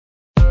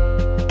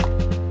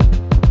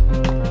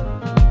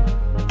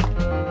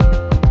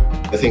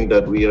I think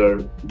that we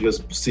are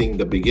just seeing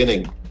the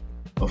beginning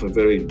of a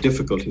very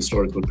difficult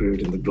historical period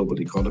in the global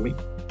economy.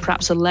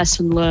 Perhaps a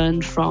lesson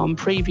learned from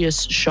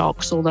previous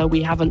shocks, although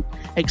we haven't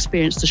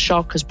experienced a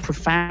shock as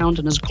profound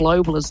and as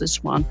global as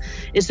this one,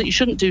 is that you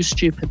shouldn't do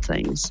stupid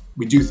things.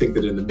 We do think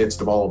that in the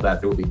midst of all of that,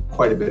 there will be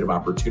quite a bit of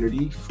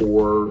opportunity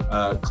for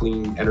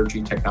clean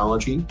energy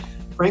technology.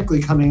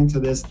 Frankly, coming into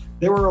this,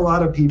 there were a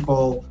lot of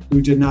people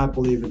who did not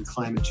believe in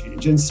climate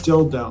change and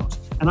still don't.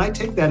 And I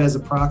take that as a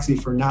proxy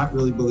for not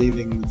really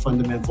believing in the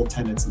fundamental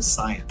tenets of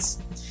science.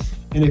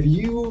 And if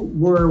you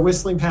were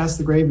whistling past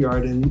the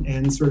graveyard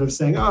and sort of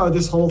saying, oh,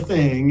 this whole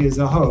thing is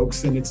a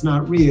hoax and it's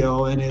not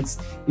real and it's,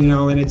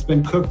 and it's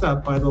been cooked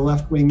up by the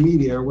left-wing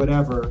media or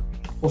whatever,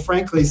 well,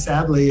 frankly,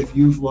 sadly, if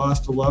you've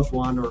lost a loved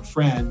one or a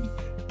friend,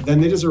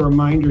 then it is a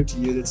reminder to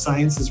you that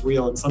science is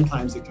real and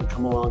sometimes it can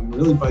come along and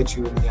really bite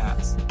you in the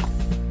ass.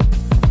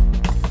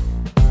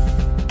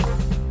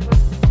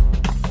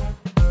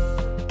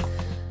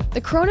 The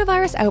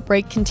coronavirus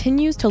outbreak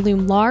continues to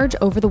loom large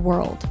over the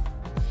world.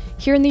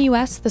 Here in the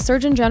US, the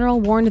Surgeon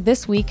General warned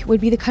this week would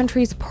be the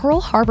country's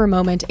Pearl Harbor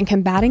moment in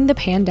combating the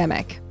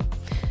pandemic.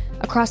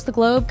 Across the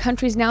globe,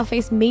 countries now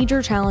face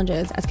major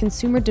challenges as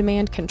consumer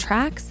demand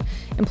contracts,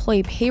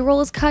 employee payroll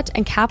is cut,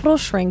 and capital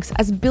shrinks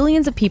as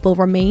billions of people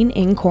remain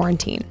in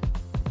quarantine.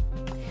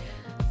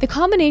 The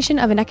combination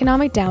of an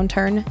economic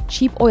downturn,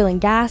 cheap oil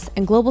and gas,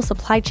 and global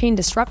supply chain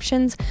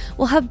disruptions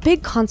will have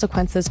big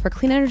consequences for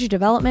clean energy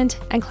development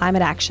and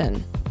climate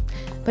action.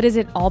 But is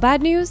it all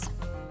bad news?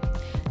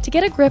 To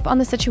get a grip on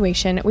the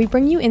situation, we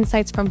bring you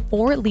insights from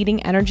 4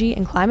 leading energy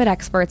and climate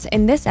experts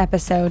in this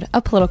episode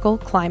of Political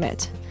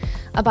Climate,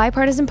 a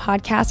bipartisan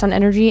podcast on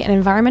energy and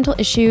environmental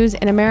issues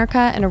in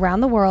America and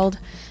around the world,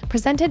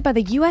 presented by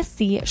the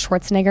USC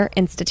Schwarzenegger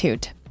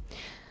Institute.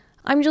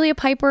 I'm Julia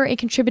Piper, a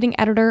contributing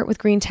editor with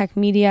Green Tech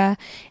Media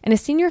and a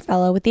senior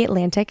fellow with the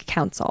Atlantic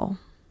Council.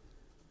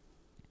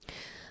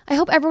 I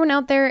hope everyone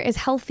out there is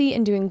healthy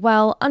and doing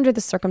well under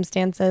the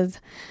circumstances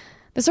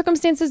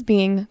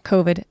being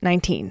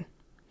COVID-19.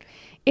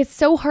 It's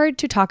so hard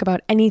to talk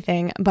about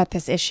anything but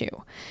this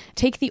issue.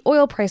 Take the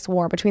oil price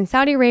war between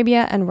Saudi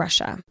Arabia and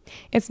Russia.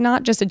 It's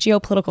not just a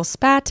geopolitical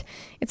spat,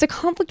 it's a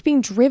conflict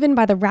being driven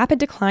by the rapid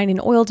decline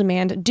in oil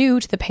demand due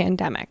to the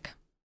pandemic.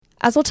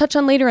 As we'll touch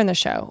on later in the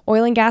show,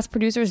 oil and gas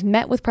producers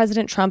met with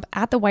President Trump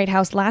at the White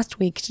House last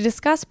week to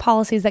discuss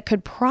policies that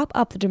could prop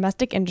up the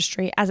domestic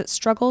industry as it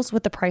struggles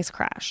with the price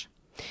crash.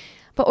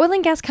 But oil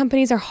and gas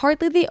companies are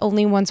hardly the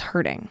only ones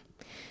hurting.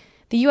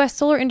 The U.S.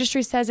 solar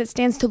industry says it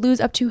stands to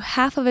lose up to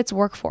half of its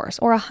workforce,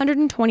 or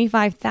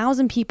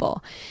 125,000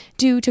 people,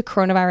 due to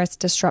coronavirus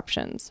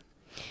disruptions.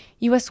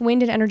 U.S.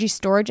 wind and energy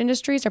storage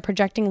industries are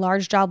projecting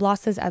large job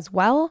losses as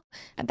well.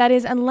 That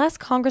is, unless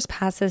Congress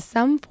passes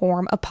some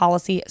form of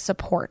policy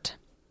support.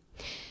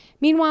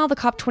 Meanwhile, the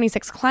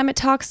COP26 climate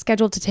talks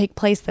scheduled to take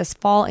place this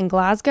fall in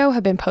Glasgow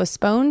have been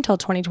postponed till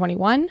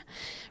 2021,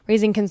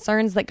 raising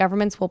concerns that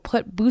governments will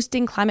put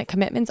boosting climate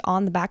commitments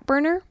on the back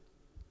burner.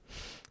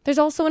 There's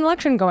also an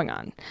election going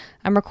on.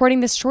 I'm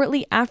recording this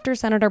shortly after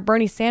Senator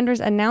Bernie Sanders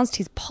announced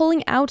he's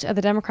pulling out of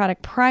the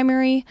Democratic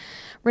primary,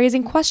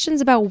 raising questions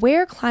about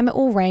where climate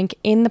will rank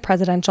in the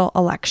presidential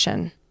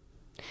election.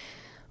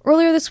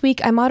 Earlier this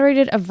week, I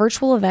moderated a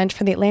virtual event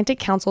for the Atlantic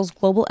Council's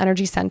Global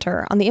Energy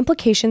Center on the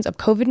implications of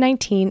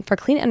COVID-19 for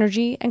clean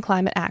energy and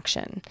climate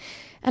action.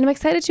 And I'm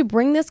excited to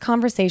bring this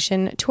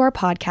conversation to our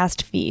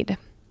podcast feed.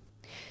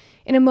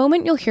 In a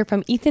moment, you'll hear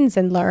from Ethan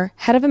Zindler,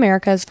 head of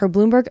Americas for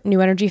Bloomberg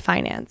New Energy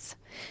Finance,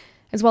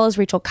 as well as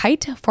Rachel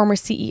Kite, former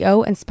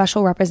CEO and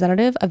special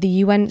representative of the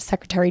UN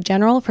Secretary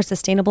General for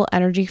Sustainable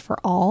Energy for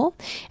All,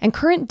 and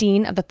current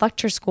dean of the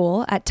Fletcher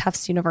School at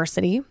Tufts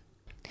University,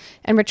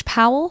 and Rich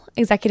Powell,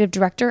 executive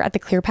director at the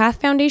ClearPath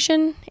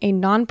Foundation, a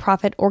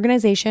nonprofit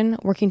organization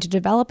working to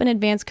develop and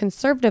advance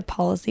conservative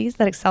policies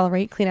that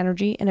accelerate clean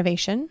energy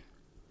innovation,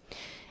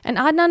 and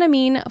Adnan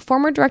Amin,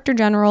 former Director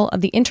General of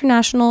the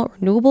International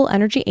Renewable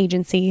Energy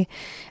Agency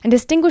and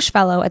Distinguished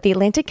Fellow at the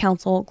Atlantic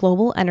Council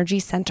Global Energy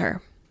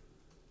Center.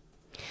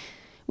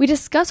 We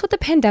discuss what the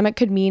pandemic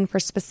could mean for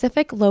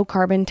specific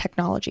low-carbon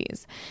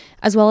technologies,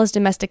 as well as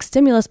domestic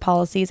stimulus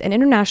policies and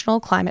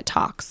international climate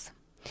talks.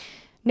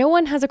 No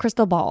one has a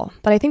crystal ball,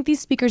 but I think these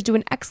speakers do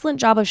an excellent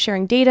job of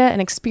sharing data and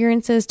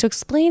experiences to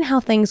explain how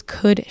things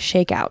could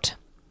shake out.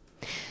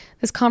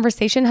 This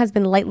conversation has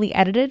been lightly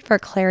edited for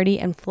clarity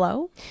and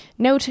flow.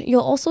 Note,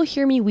 you'll also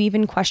hear me weave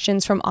in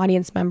questions from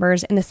audience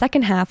members in the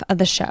second half of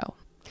the show.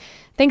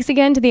 Thanks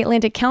again to the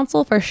Atlantic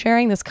Council for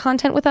sharing this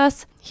content with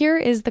us. Here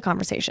is the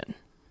conversation.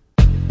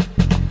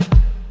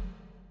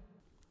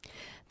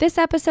 This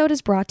episode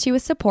is brought to you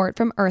with support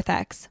from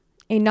EarthX,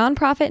 a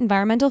nonprofit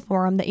environmental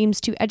forum that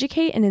aims to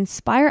educate and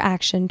inspire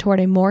action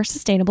toward a more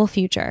sustainable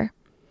future.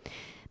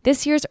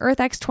 This year's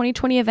EarthX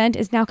 2020 event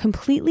is now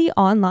completely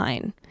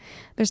online.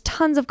 There's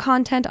tons of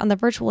content on the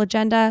virtual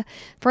agenda.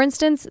 For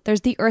instance,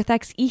 there's the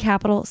EarthX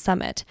eCapital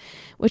Summit,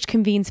 which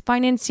convenes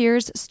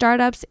financiers,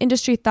 startups,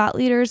 industry thought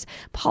leaders,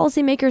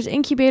 policymakers,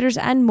 incubators,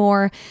 and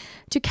more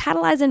to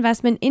catalyze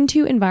investment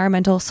into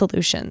environmental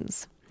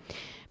solutions.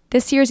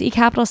 This year's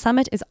eCapital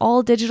Summit is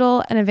all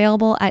digital and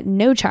available at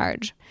no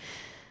charge.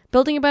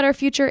 Building a Better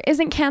Future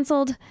isn't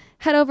canceled.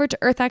 Head over to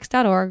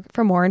earthx.org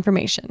for more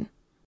information.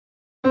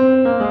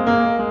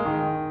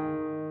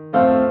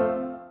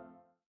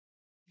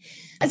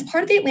 As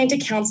part of the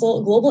Atlantic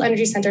Council Global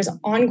Energy Center's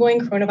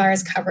ongoing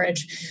coronavirus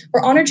coverage,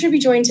 we're honored to be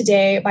joined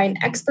today by an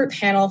expert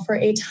panel for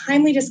a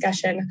timely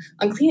discussion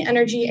on clean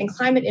energy and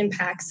climate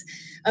impacts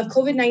of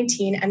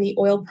COVID-19 and the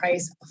oil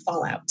price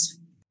fallout.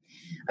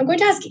 I'm going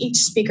to ask each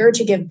speaker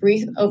to give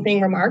brief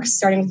opening remarks,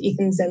 starting with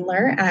Ethan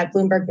Zindler at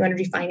Bloomberg New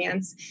Energy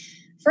Finance.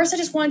 First, I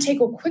just want to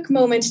take a quick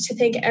moment to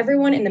thank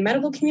everyone in the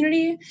medical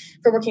community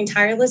for working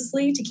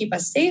tirelessly to keep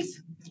us safe,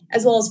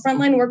 as well as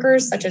frontline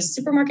workers such as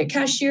supermarket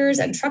cashiers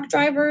and truck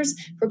drivers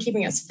for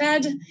keeping us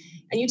fed,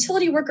 and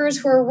utility workers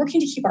who are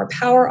working to keep our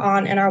power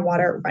on and our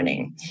water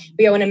running.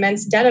 We owe an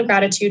immense debt of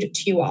gratitude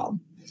to you all.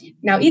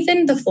 Now,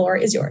 Ethan, the floor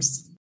is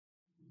yours.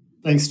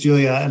 Thanks,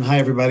 Julia, and hi,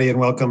 everybody, and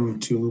welcome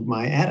to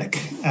my attic.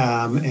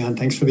 And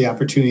thanks for the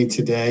opportunity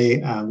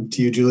today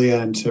to you, Julia,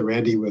 and to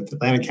Randy with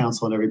Atlantic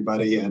Council and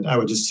everybody. And I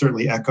would just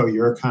certainly echo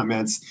your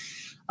comments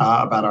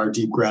about our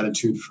deep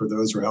gratitude for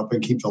those who are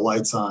helping keep the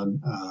lights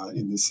on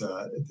in this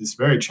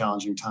very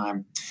challenging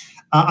time.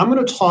 I'm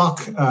going to talk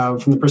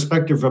from the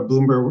perspective of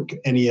Bloomberg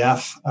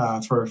NEF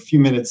for a few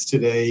minutes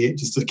today,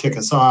 just to kick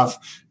us off.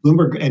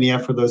 Bloomberg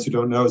NEF, for those who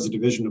don't know, is a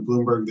division of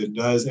Bloomberg that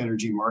does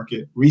energy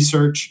market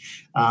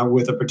research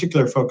with a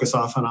particular focus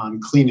often on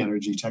clean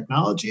energy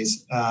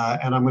technologies.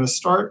 And I'm going to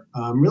start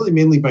really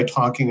mainly by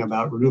talking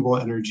about renewable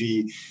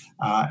energy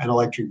and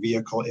electric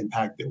vehicle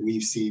impact that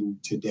we've seen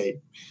to date.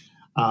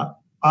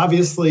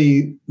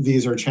 Obviously,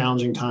 these are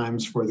challenging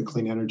times for the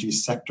clean energy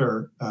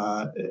sector.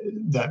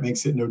 That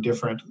makes it no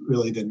different,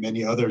 really, than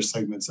many other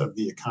segments of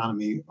the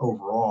economy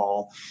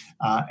overall.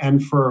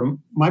 And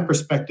from my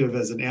perspective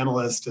as an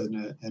analyst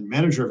and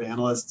manager of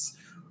analysts,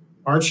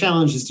 our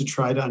challenge is to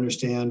try to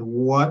understand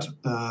what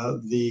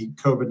the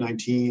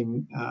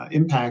COVID-19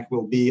 impact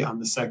will be on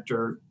the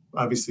sector,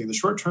 obviously in the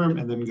short term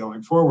and then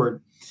going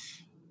forward.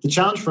 The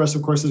challenge for us,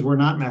 of course, is we're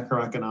not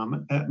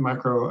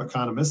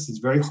macroeconomists. It's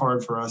very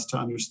hard for us to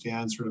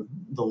understand sort of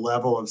the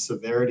level of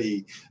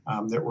severity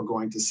that we're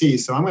going to see.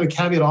 So I'm going to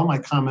caveat all my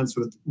comments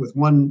with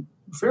one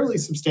fairly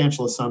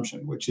substantial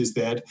assumption, which is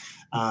that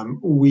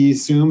we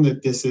assume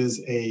that this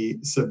is a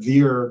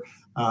severe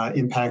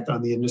impact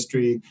on the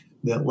industry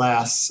that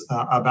lasts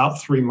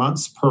about 3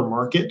 months per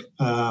market,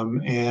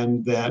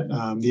 and that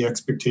the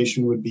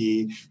expectation would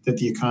be that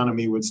the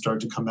economy would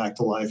start to come back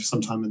to life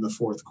sometime in the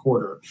fourth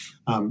quarter.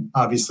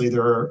 Obviously,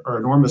 there are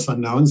enormous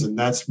unknowns, and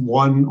that's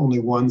only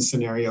one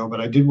scenario, but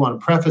I did want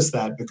to preface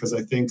that because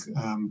I think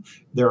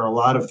there are a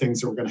lot of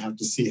things that we're going to have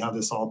to see how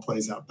this all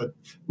plays out. But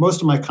most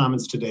of my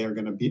comments today are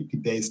going to be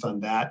based on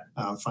that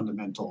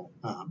fundamental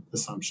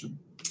assumption.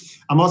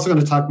 I'm also going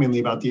to talk mainly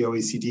about the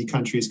OECD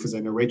countries because I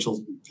know Rachel's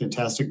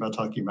fantastic about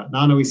talking about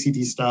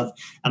non-OECD stuff.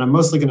 And I'm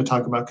mostly going to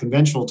talk about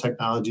conventional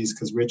technologies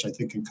because Rich, I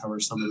think, can cover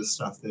some of the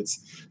stuff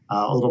that's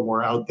a little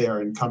more out there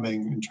and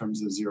coming in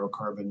terms of zero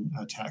carbon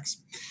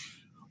tax.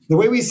 The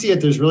way we see it,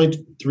 there's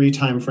really 3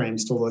 time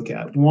frames to look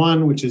at.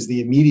 One, which is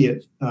the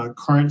immediate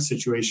current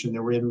situation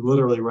that we're in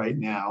literally right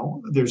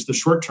now. There's the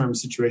short-term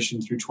situation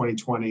through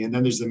 2020, and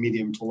then there's the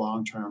medium to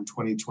long-term,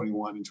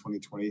 2021 and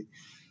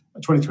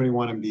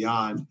 2021 and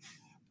beyond.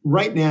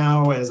 Right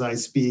now, as I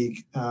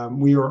speak,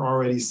 we are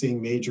already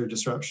seeing major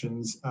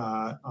disruptions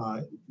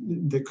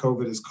that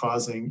COVID is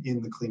causing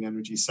in the clean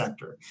energy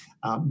sector,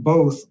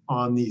 both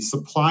on the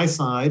supply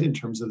side in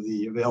terms of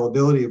the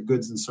availability of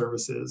goods and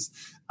services,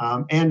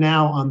 and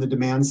now on the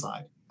demand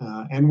side.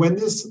 And when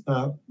this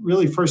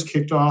really first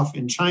kicked off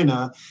in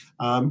China,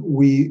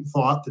 we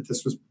thought that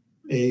this was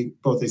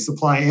both a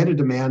supply and a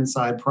demand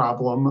side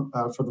problem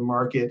for the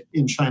market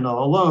in China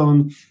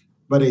alone,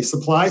 but a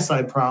supply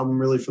side problem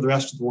really for the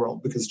rest of the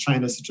world because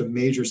China is such a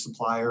major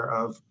supplier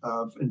of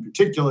in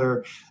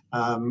particular,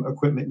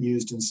 equipment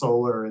used in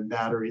solar and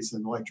batteries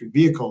and electric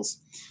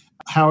vehicles.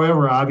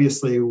 However,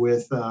 obviously,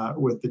 with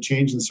the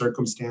change in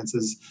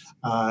circumstances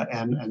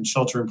and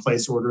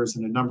shelter-in-place orders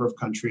in a number of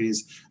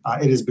countries,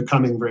 it is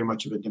becoming very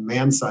much of a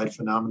demand-side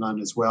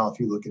phenomenon as well. If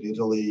you look at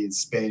Italy,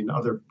 Spain,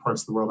 other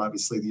parts of the world,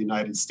 obviously the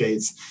United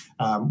States,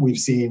 we've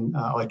seen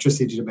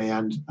electricity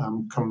demand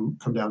come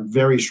down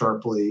very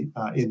sharply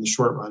in the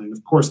short run. And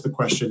of course, the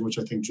question, which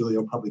I think Julia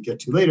will probably get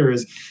to later,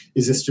 is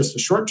this just a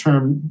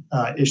short-term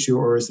issue,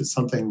 or is it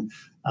something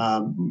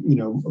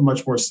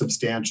much more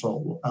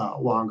substantial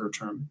longer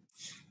term?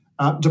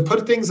 To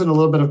put things in a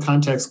little bit of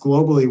context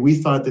globally, we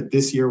thought that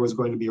this year was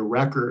going to be a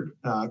record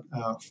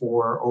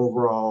for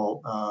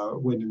overall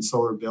wind and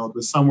solar build,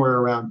 with somewhere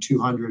around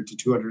 200 to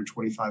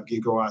 225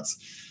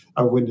 gigawatts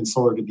of wind and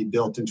solar to be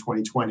built in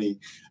 2020.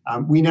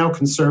 We now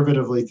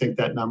conservatively think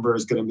that number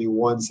is going to be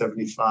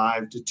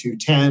 175 to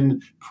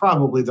 210,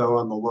 probably though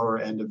on the lower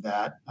end of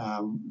that.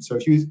 So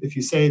if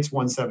you say it's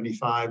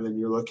 175, then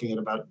you're looking at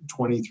about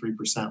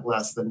 23%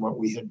 less than what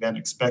we had been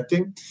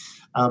expecting.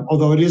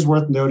 Although it is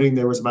worth noting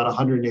there was about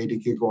 180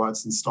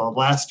 gigawatts installed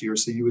last year,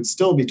 so you would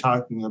still be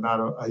talking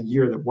about a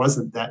year that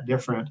wasn't that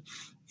different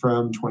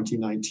from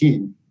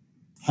 2019.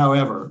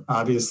 However,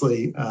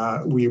 obviously,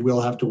 we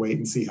will have to wait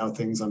and see how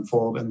things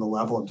unfold and the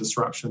level of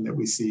disruption that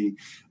we see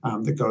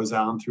that goes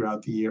on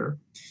throughout the year.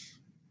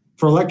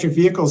 For electric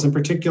vehicles in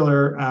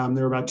particular,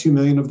 there are about 2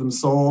 million of them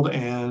sold.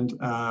 And,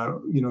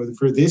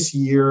 for this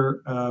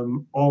year,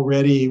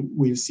 already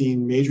we've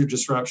seen major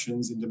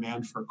disruptions in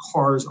demand for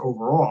cars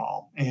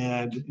overall.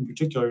 And in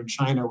particular in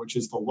China, which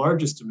is the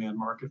largest demand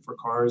market for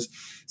cars,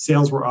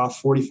 sales were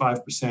off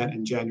 45%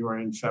 in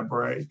January and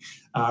February.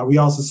 We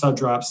also saw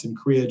drops in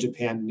Korea,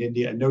 Japan, and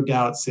India. And no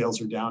doubt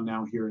sales are down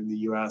now here in the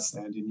US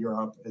and in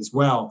Europe as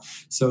well.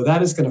 So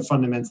that is going to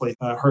fundamentally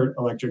hurt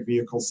electric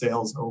vehicle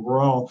sales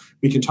overall.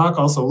 We can talk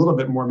also a little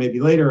bit more maybe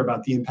later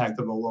about the impact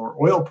of a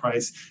lower oil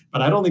price,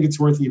 but I don't think it's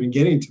worth even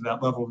getting to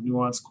that level of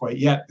nuance quite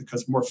yet,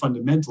 because more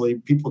fundamentally,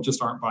 people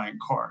just aren't buying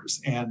cars,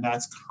 and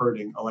that's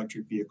hurting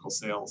electric vehicle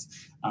sales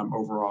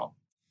overall.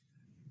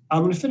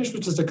 I'm going to finish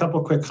with just a couple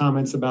of quick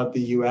comments about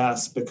the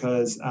U.S.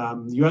 because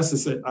the U.S.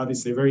 is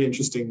obviously a very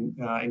interesting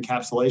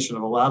encapsulation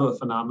of a lot of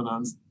the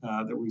phenomenons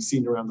that we've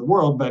seen around the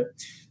world, but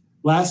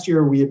last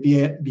year, we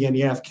at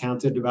BNEF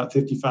counted about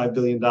 $55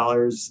 billion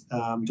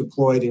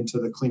deployed into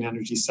the clean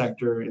energy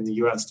sector in the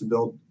U.S.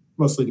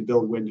 mostly to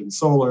build wind and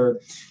solar.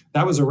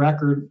 That was a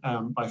record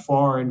by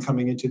far. And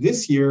coming into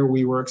this year,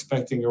 we were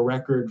expecting a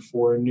record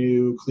for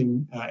new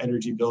clean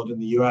energy build in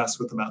the U.S.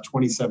 with about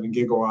 27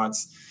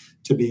 gigawatts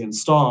to be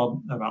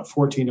installed, about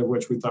 14 of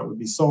which we thought would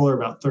be solar,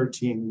 about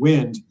 13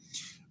 wind.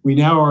 We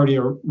now already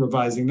are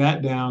revising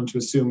that down to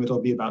assume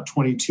it'll be about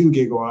 22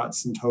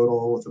 gigawatts in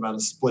total, with about a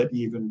split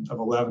even of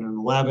 11 and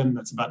 11.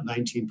 That's about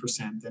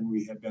 19% than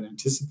we had been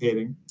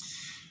anticipating.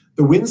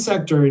 The wind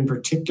sector in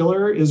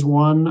particular is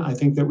one I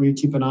think that we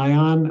keep an eye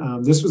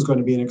on. This was going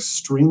to be an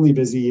extremely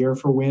busy year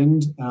for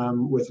wind,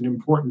 with an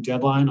important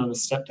deadline on a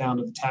step down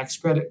of the tax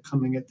credit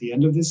coming at the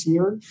end of this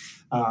year,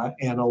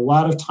 and a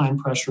lot of time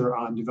pressure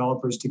on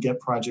developers to get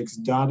projects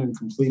done and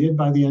completed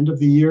by the end of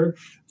the year.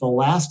 The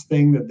last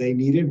thing that they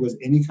needed was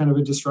any kind of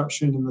a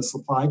disruption in the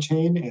supply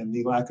chain and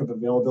the lack of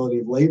availability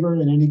of labor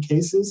in any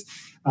cases.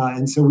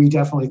 And so we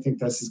definitely think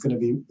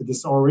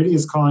this already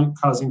is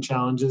causing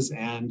challenges,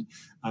 and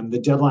the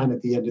deadline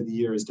at the end of the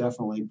year is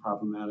definitely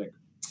problematic.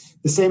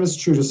 The same is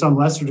true to some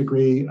lesser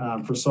degree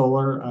for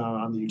solar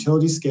on the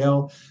utility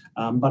scale.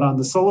 But on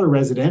the solar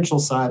residential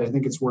side, I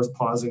think it's worth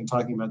pausing and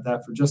talking about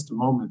that for just a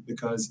moment,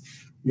 because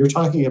you're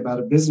talking about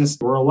a business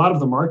where a lot of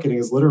the marketing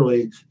is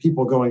literally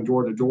people going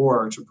door to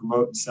door to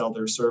promote and sell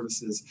their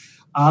services.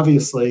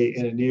 Obviously,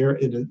 in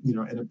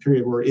a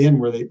period we're in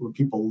where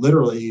people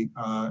literally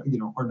are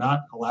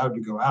not allowed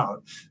to go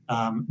out,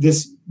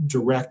 this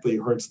directly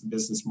hurts the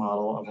business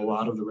model of a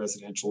lot of the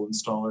residential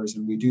installers,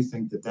 and we do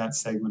think that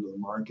segment of the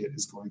market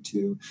is going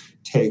to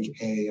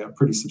take a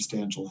pretty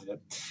substantial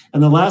hit.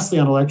 And then lastly,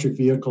 on electric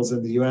vehicles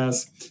in the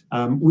U.S.,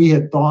 we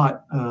had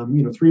thought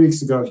 3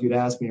 weeks ago, if you'd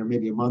asked me, or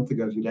maybe a month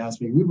ago if you'd asked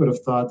me, we would have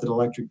thought that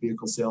electric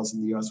vehicle sales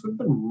in the U.S. would have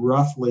been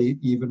roughly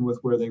even with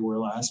where they were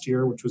last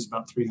year, which was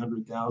about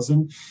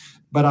 300,000.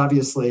 But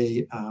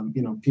obviously,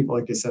 people,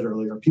 like I said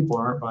earlier, people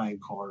aren't buying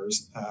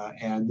cars,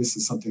 and this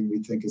is something we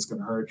think is going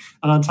to hurt.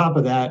 And on top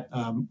of that,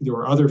 there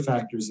were other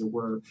factors that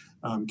were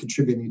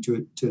contributing to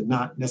it, to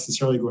not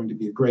necessarily going to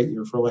be a great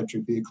year for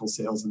electric vehicle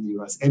sales in the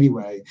U.S.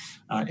 anyway,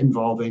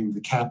 involving the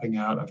capping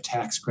out of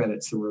tax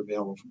credits that were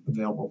available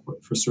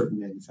for certain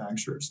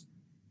manufacturers.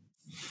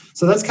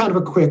 So that's kind of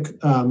a quick,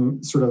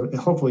 sort of,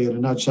 hopefully in a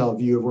nutshell,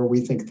 view of where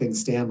we think things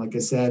stand. Like I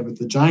said, with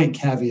the giant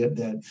caveat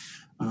that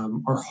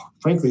our,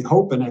 frankly,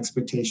 hope and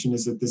expectation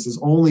is that this is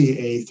only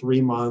a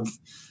 3-month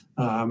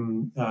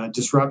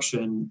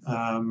disruption,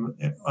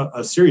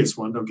 a serious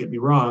one, don't get me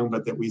wrong,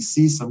 but that we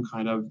see some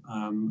kind of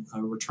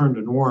a return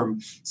to norm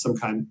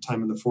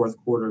time in the fourth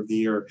quarter of the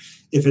year.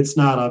 If it's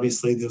not,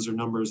 obviously, those are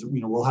numbers,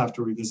 we'll have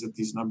to revisit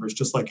these numbers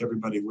just like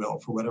everybody will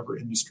for whatever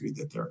industry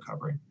that they're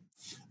covering.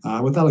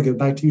 With that, I'll give it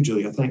back to you,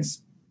 Julia.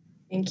 Thanks.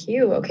 Thank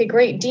you. Okay,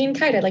 great. Dean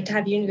Kite, I'd like to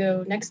have you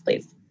go next,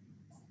 please.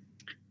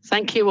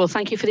 Thank you. Well,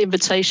 thank you for the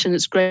invitation.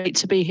 It's great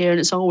to be here, and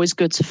it's always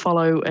good to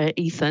follow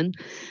Ethan.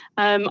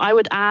 I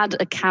would add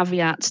a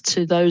caveat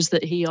to those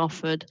that he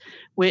offered,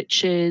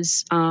 which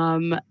is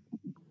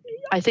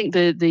I think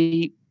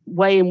the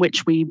way in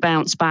which we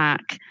bounce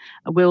back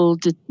will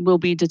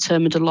be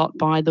determined a lot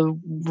by the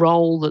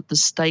role that the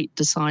state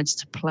decides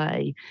to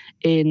play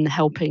in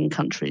helping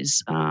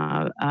countries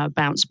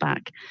bounce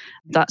back.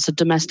 That's a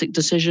domestic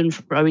decision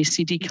for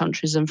OECD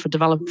countries, and for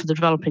the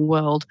developing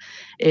world,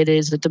 it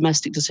is a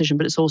domestic decision,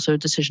 but it's also a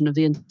decision of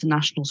the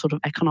international sort of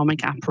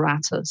economic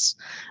apparatus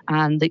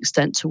and the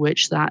extent to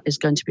which that is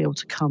going to be able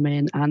to come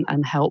in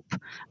and help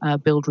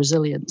build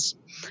resilience.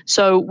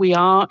 So we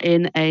are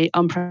in an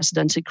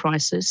unprecedented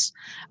crisis.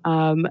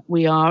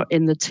 We are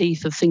in the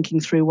teeth of thinking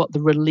through what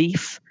the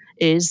relief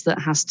is that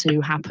has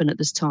to happen at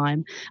this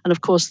time. And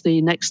of course,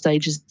 the next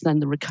stage is then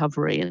the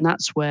recovery. And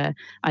that's where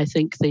I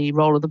think the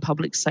role of the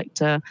public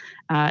sector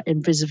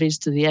in vis-a-vis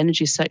to the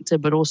energy sector,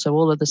 but also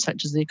all other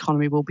sectors of the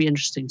economy will be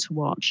interesting to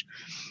watch.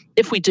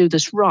 If we do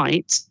this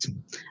right,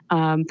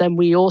 then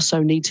we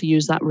also need to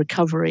use that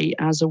recovery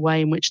as a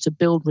way in which to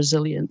build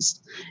resilience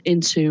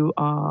into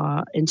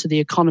the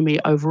economy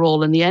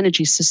overall. And the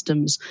energy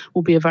systems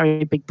will be a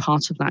very big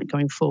part of that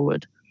going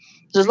forward.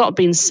 There's a lot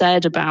been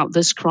said about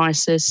this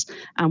crisis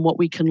and what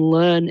we can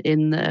learn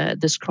in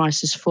this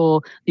crisis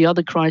for the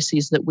other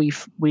crises that we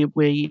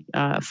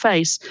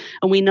face.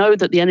 And we know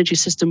that the energy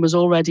system was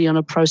already on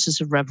a process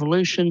of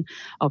revolution,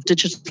 of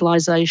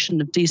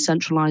digitalization, of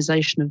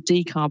decentralization, of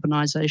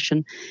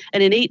decarbonization.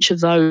 And in each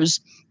of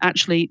those,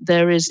 actually,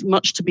 there is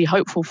much to be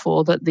hopeful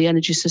for, that the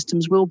energy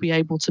systems will be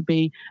able to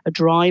be a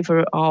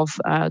driver of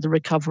the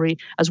recovery,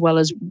 as well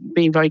as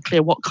being very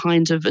clear what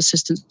kind of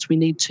assistance we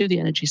need to the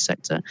energy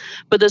sector.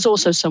 But there's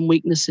also some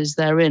weaknesses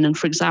therein. And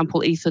for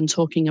example, Ethan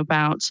talking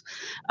about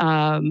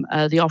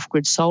the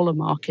off-grid solar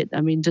market.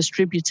 I mean,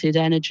 distributed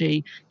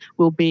energy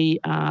will be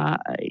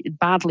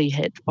badly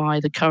hit by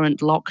the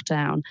current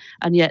lockdown,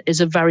 and yet is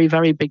a very,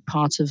 very big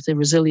part of the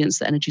resilience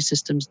that energy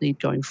systems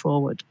need going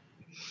forward.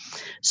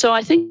 So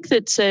I think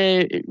that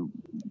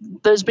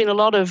there's been a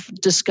lot of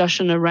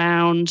discussion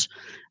around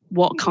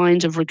what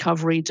kind of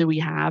recovery do we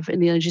have in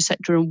the energy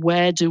sector, and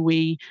where do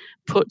we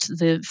put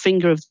the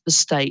finger of the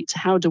state?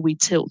 How do we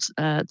tilt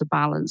the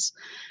balance?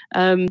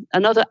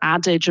 Another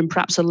adage, and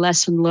perhaps a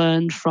lesson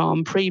learned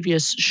from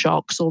previous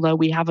shocks, although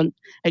we haven't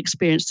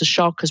experienced a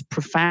shock as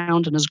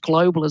profound and as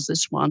global as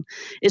this one,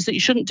 is that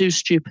you shouldn't do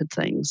stupid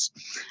things.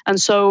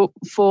 And so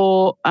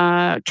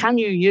can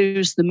you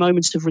use the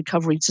moments of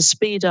recovery to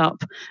speed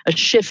up a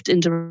shift in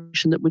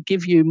direction that would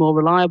give you more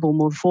reliable,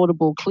 more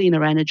affordable,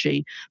 cleaner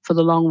energy for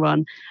the long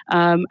run,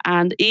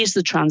 and ease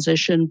the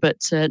transition, but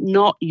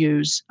not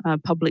use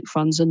public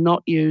funds and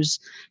not use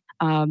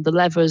the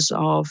levers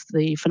of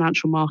the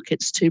financial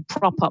markets to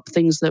prop up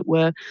things that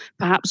were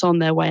perhaps on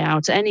their way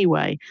out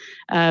anyway?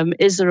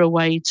 Is there a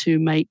way to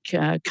make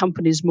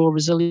companies more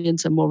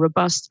resilient and more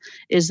robust?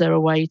 Is there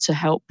a way to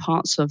help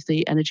parts of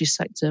the energy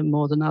sector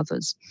more than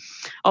others?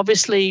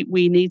 Obviously,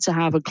 we need to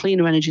have a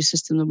cleaner energy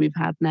system than we've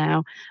had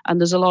now, and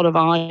there's a lot of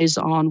eyes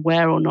on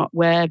where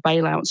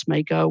bailouts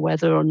may go,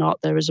 whether or not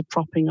there is a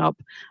propping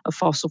up of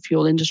fossil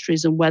fuel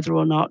industries, and whether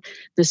or not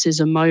this is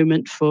a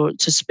moment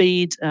to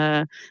speed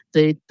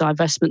the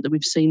divestment that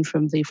we've seen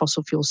from the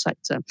fossil fuel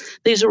sector.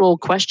 These are all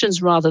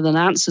questions rather than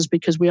answers,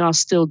 because we are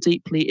still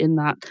deeply in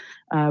that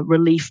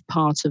relief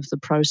part of the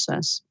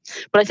process.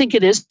 But I think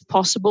it is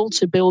possible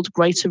to build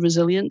greater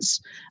resilience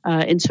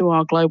into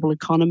our global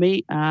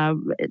economy.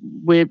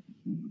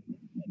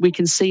 We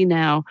can see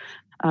now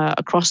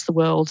across the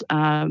world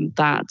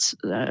that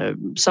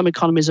some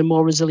economies are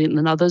more resilient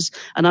than others,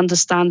 and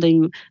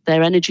understanding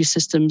their energy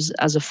systems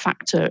as a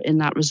factor in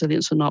that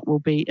resilience or not will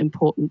be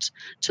important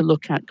to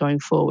look at going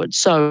forward.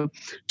 So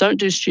don't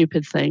do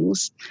stupid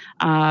things,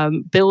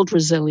 build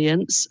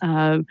resilience,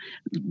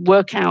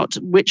 work out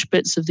which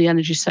bits of the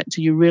energy sector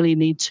you really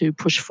need to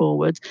push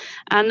forward.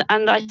 And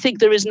I think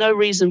there is no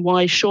reason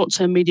why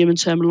short-term,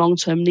 medium-term,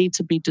 long-term need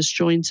to be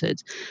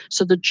disjointed.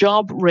 So the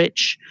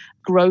job-rich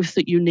growth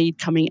that you need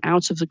coming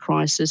out of the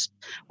crisis,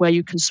 where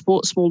you can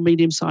support small,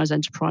 medium-sized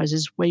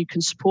enterprises, where you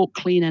can support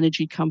clean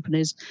energy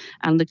companies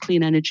and the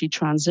clean energy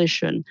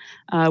transition,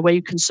 where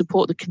you can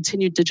support the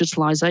continued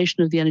digitalization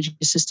of the energy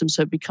system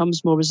so it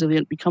becomes more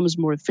resilient, becomes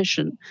more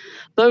efficient.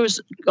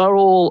 Those can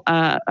all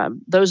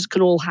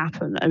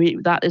happen. I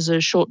mean, that is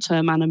a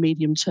short-term and a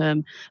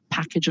medium-term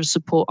package of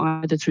support,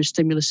 either through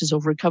stimuluses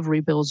or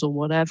recovery bills or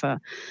whatever.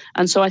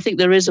 And so I think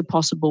there is a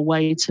possible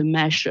way to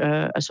mesh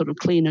a sort of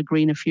cleaner,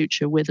 greener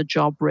future with a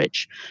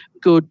job-rich,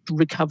 good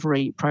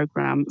recovery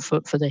program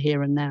for the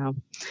here and now.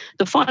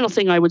 The final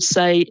thing I would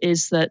say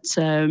is that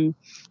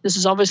this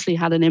has obviously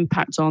had an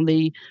impact on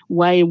the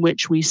way in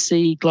which we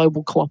see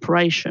global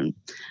cooperation.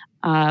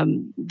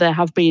 There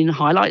have been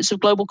highlights of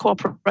global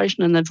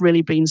cooperation, and there have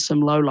really been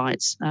some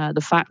lowlights.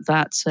 The fact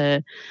that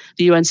the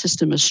UN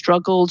system has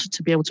struggled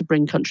to be able to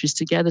bring countries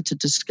together to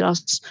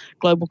discuss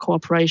global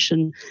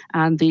cooperation,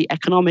 and the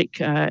economic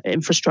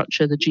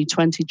infrastructure, the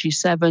G20,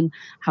 G7,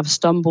 have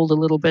stumbled a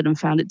little bit and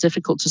found it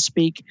difficult to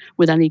speak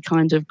with any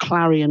kind of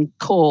clarion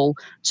call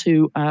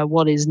to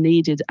what is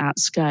needed at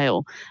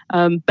scale.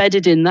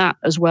 Bedded in that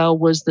as well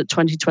was that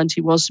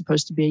 2020 was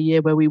supposed to be a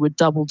year where we would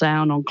double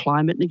down on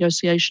climate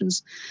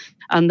negotiations,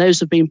 and those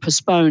have been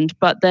postponed.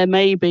 But there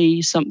may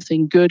be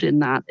something good in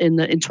that, in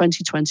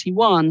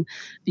 2021,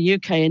 the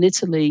UK and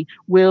Italy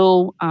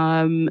will,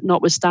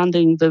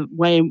 notwithstanding the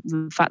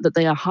fact that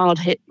they are hard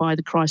hit by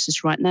the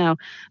crisis right now,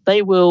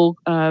 they will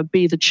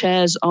be the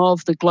chairs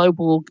of the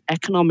global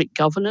economic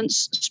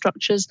governance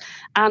structures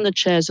and the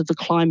chairs of the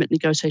climate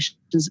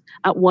negotiations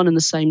at one and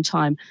the same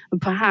time.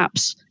 And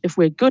perhaps, if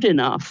we're good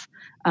enough,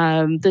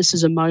 this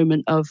is a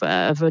moment of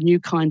a new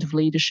kind of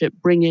leadership,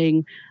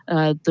 bringing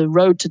the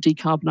road to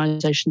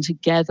decarbonisation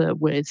together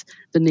with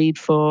the need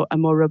for a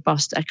more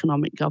robust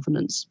economic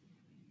governance.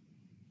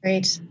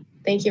 Great.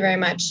 Thank you very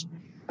much.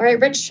 All right,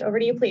 Rich, over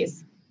to you,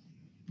 please.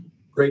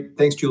 Great.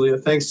 Thanks, Julia.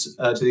 Thanks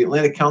to the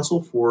Atlantic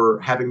Council for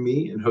having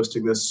me and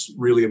hosting this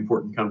really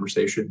important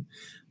conversation.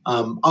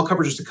 I'll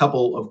cover just a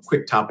couple of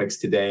quick topics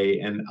today,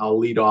 and I'll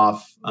lead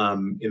off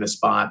in a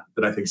spot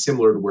that I think is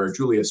similar to where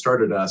Julia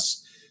started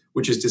us,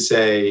 which is to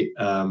say,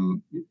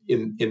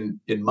 in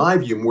my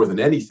view, more than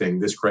anything,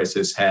 this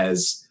crisis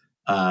has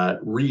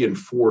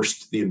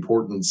reinforced the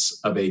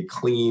importance of a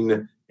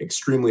clean,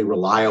 extremely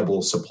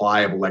reliable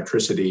supply of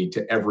electricity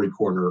to every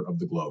corner of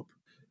the globe.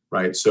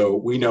 Right. So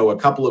we know a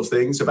couple of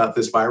things about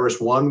this virus.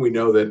 One, we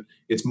know that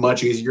it's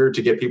much easier to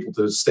get people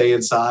to stay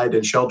inside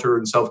and shelter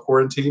and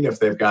self-quarantine if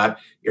they've got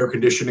air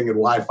conditioning and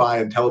Wi-Fi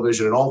and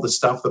television and all the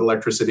stuff that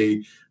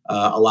electricity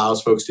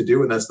allows folks to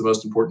do. And that's the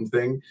most important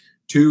thing.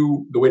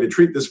 Two, the way to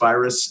treat this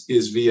virus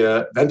is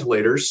via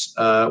ventilators,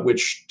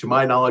 which to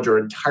my knowledge are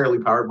entirely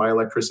powered by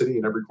electricity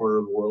in every corner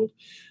of the world.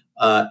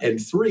 And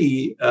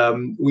three,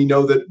 we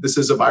know that this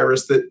is a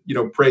virus that,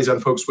 preys on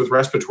folks with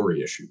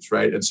respiratory issues,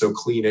 right? And so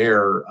clean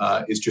air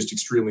is just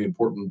extremely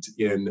important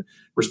in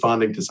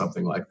responding to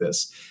something like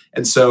this.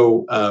 And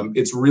so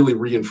it's really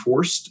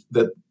reinforced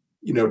that,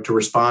 to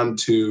respond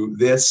to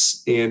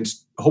this and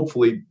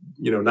hopefully,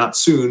 not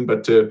soon,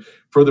 but to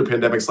further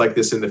pandemics like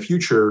this in the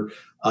future,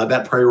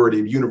 that priority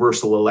of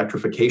universal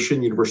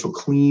electrification, universal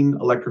clean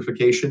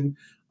electrification,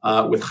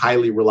 with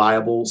highly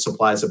reliable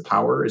supplies of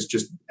power is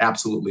just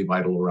absolutely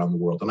vital around the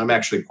world. And I'm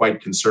actually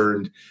quite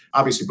concerned,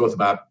 obviously, both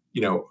about,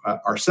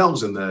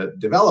 ourselves in the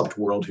developed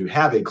world who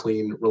have a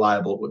clean,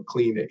 reliable,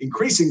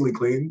 increasingly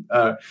clean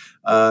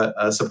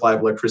supply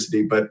of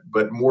electricity, but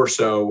more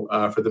so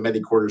for the many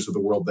corners of the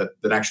world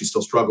that actually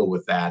still struggle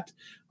with that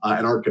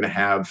and aren't going to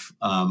have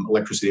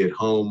electricity at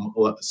home,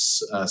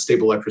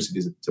 stable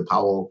electricity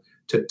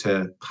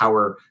to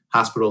power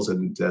hospitals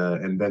and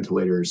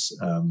ventilators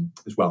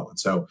as well. And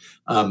so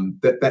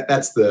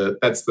that's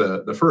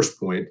the first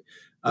point.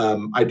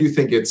 I do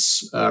think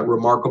it's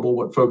remarkable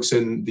what folks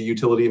in the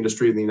utility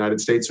industry in the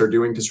United States are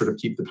doing to sort of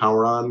keep the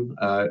power on.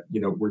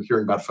 We're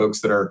hearing about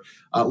folks that are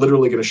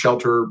literally going to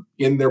shelter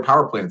in their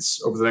power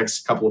plants over the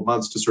next couple of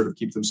months to sort of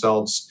keep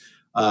themselves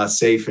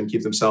safe and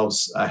keep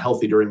themselves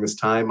healthy during this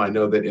time. I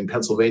know that in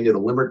Pennsylvania, the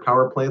Limerick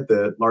power plant,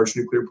 the large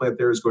nuclear plant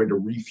there, is going to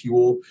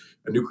refuel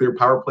a nuclear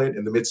power plant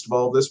in the midst of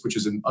all of this, which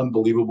is an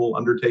unbelievable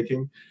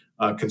undertaking.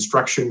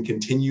 Construction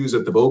continues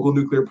at the Vogtle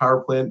nuclear power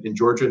plant in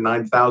Georgia,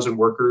 9,000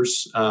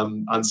 workers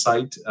on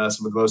site,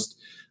 some of the most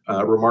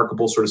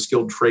remarkable sort of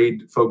skilled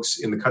trade folks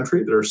in the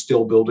country that are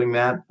still building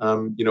that,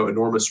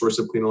 enormous source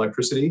of clean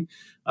electricity.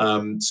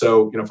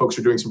 So folks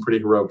are doing some pretty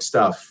heroic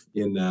stuff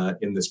in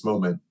this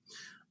moment.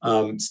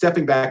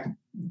 Stepping back,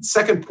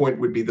 second point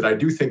would be that I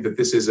do think that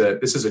this is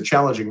a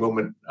challenging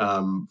moment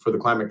for the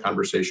climate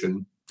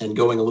conversation, and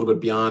going a little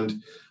bit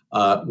beyond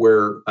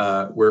where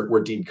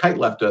Dean Kite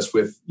left us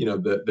with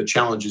the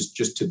challenges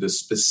just to the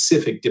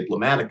specific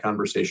diplomatic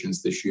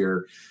conversations this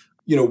year.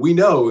 We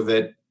know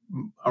that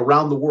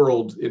around the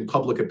world in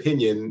public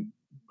opinion,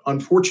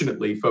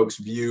 unfortunately, folks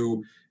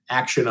view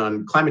action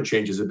on climate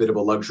change is a bit of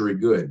a luxury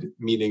good,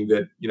 meaning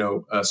that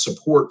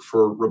support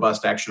for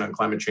robust action on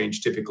climate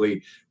change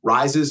typically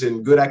rises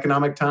in good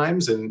economic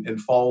times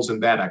and falls in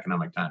bad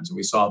economic times, and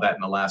we saw that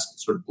in the last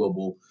sort of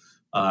global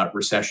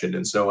recession.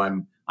 And so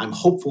I'm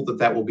hopeful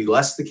that will be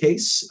less the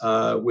case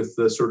with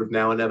the sort of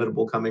now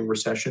inevitable coming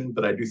recession.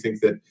 But I do think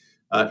that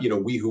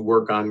we who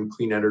work on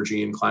clean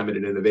energy and climate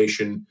and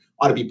innovation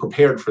ought to be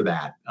prepared for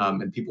that,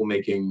 and people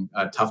making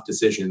tough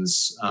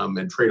decisions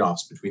and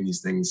trade-offs between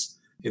these things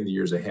in the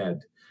years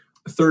ahead.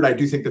 Third, I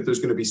do think that there's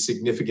going to be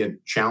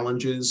significant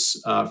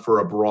challenges for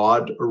a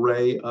broad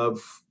array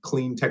of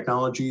clean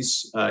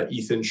technologies.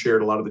 Ethan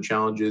shared a lot of the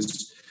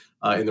challenges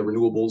in the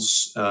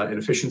renewables and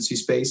efficiency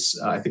space.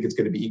 I think it's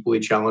going to be equally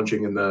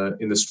challenging in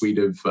the suite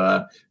of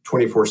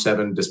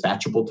 24/7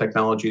 dispatchable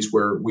technologies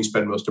where we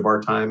spend most of our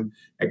time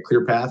at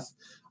ClearPath.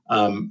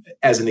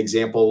 As an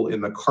example,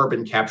 in the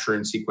carbon capture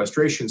and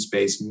sequestration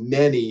space,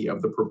 many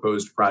of the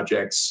proposed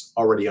projects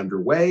already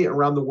underway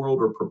around the world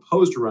or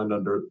proposed around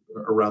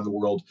the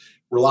world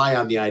rely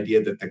on the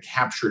idea that the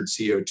captured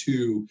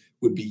CO2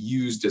 would be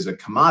used as a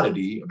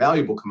commodity, a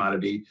valuable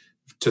commodity,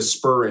 to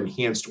spur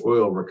enhanced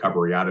oil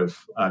recovery out of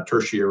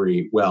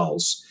tertiary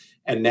wells.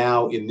 And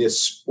now in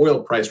this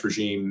oil price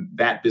regime,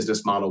 that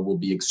business model will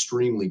be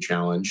extremely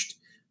challenged.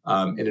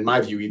 And in my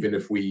view, even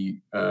if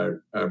we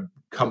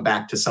come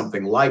back to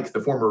something like the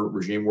former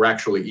regime, where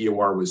actually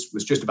EOR was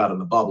just about in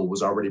the bubble,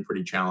 was already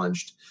pretty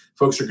challenged,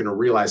 folks are going to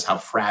realize how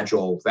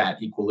fragile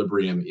that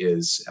equilibrium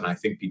is, and I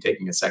think be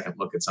taking a second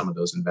look at some of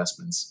those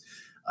investments.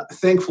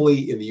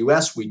 Thankfully, in the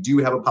U.S., we do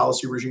have a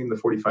policy regime, the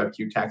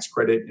 45Q tax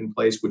credit in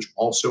place, which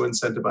also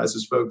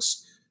incentivizes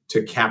folks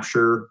to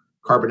capture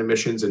carbon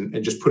emissions and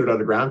just put it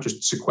underground,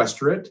 just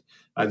sequester it.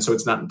 And so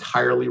it's not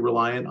entirely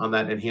reliant on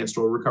that enhanced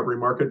oil recovery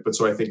market. But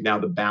so I think now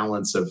the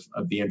balance of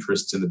the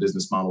interests and the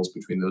business models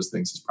between those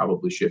things has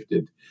probably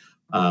shifted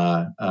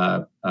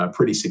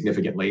pretty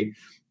significantly.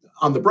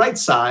 On the bright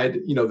side,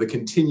 the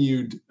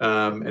continued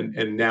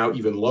and now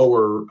even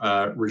lower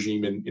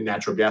regime in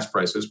natural gas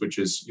prices, which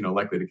is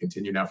likely to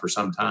continue now for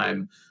some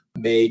time,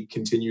 may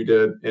continue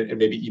to and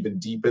maybe even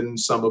deepen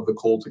some of the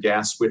coal to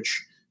gas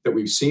switch that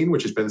we've seen,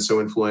 which has been so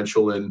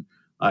influential in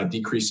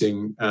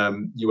decreasing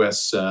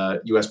U.S.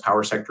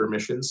 power sector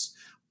emissions.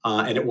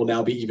 And it will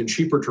now be even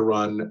cheaper to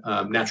run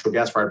natural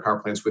gas-fired power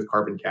plants with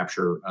carbon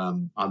capture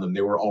on them.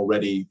 They were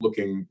already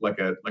looking like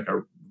a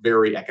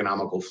very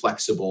economical,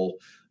 flexible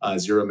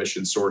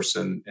zero-emission source,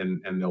 and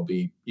they'll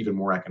be even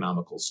more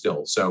economical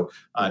still. So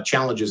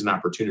challenges and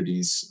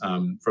opportunities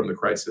from the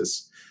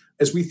crisis.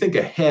 As we think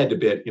ahead a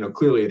bit,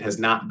 clearly it has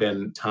not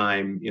been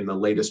time in the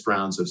latest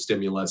rounds of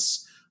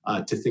stimulus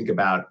to think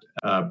about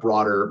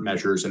broader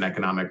measures in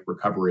economic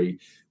recovery.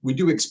 We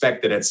do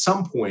expect that at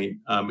some point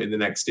in the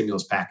next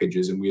stimulus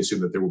packages, and we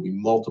assume that there will be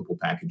multiple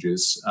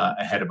packages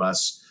ahead of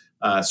us,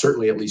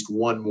 certainly at least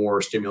one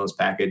more stimulus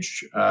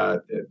package.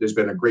 There's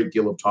been a great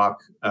deal of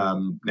talk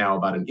now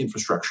about an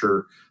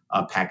infrastructure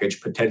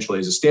package, potentially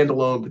as a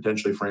standalone,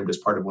 potentially framed as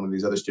part of one of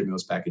these other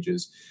stimulus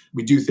packages.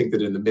 We do think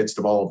that in the midst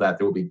of all of that,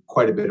 there will be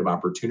quite a bit of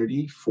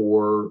opportunity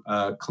for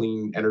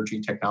clean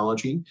energy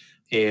technology.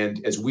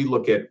 And as we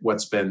look at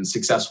what's been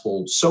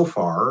successful so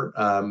far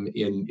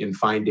in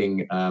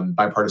finding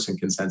bipartisan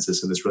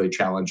consensus in this really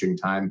challenging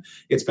time,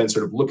 it's been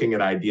sort of looking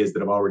at ideas that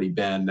have already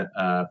been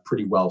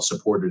pretty well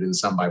supported in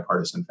some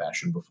bipartisan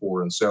fashion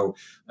before. And so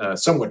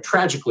somewhat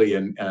tragically,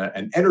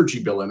 an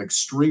energy bill, an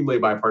extremely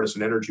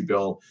bipartisan energy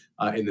bill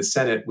in the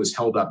Senate was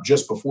held up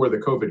just before the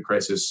COVID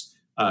crisis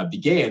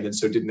began, and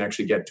so didn't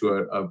actually get to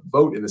a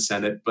vote in the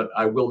Senate. But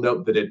I will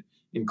note that it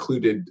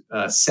included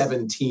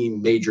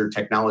 17 major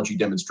technology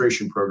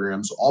demonstration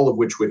programs, all of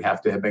which would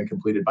have to have been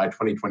completed by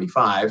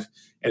 2025.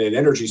 And in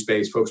energy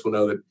space, folks will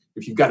know that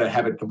if you've got to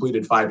have it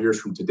completed 5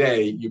 years from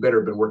today, you better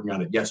have been working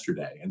on it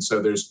yesterday. And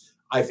so there's,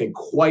 I think,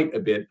 quite a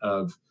bit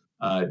of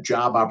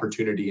job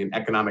opportunity and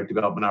economic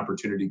development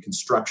opportunity,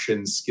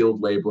 construction,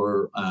 skilled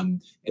labor,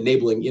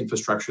 enabling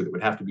infrastructure that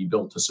would have to be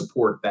built to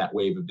support that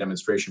wave of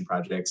demonstration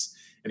projects.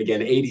 And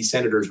again, 80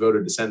 senators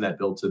voted to send that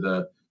bill to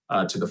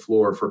the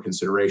floor for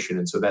consideration.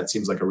 And so that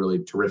seems like a really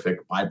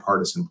terrific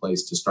bipartisan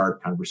place to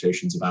start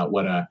conversations about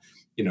what a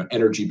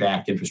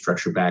energy-backed,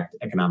 infrastructure-backed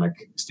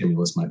economic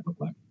stimulus might look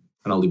like.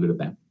 And I'll leave it at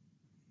that.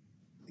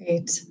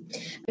 Great.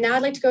 Now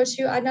I'd like to go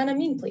to Adnan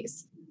Amin,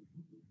 please.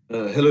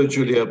 Hello,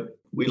 Julia.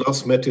 We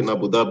last met in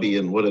Abu Dhabi,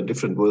 and what a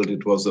different world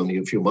it was only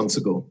a few months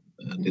ago.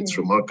 And it's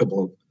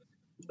remarkable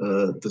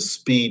the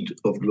speed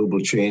of global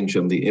change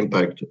and the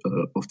impact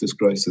of this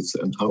crisis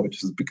and how it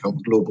has become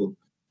global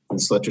in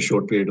such a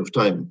short period of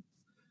time.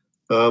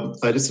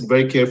 I listened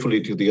very carefully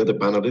to the other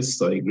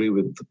panelists. I agree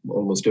with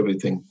almost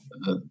everything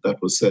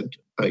that was said.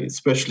 I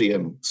especially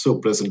am so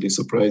pleasantly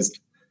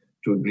surprised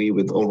to agree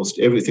with almost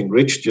everything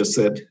Rich just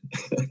said.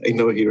 I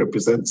know he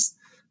represents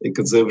a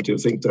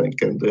conservative think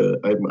tank, and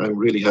I'm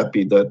really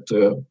happy that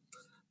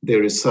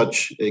there is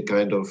such a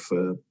kind of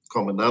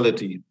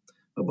commonality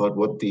about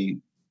what the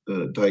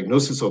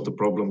diagnosis of the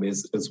problem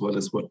is, as well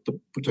as what the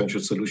potential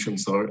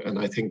solutions are. And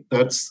I think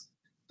that's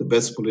the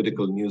best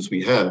political news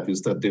we have,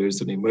 is that there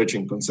is an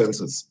emerging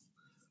consensus.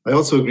 I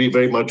also agree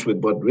very much with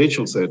what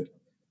Rachel said,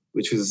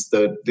 which is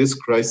that this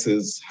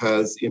crisis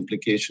has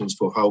implications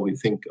for how we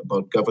think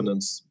about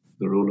governance,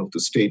 the role of the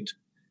state,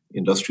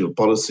 industrial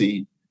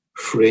policy,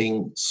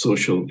 fraying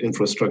social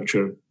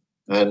infrastructure,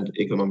 and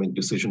economic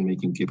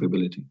decision-making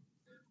capability.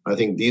 I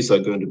think these are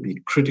going to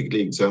be critically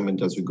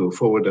examined as we go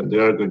forward, and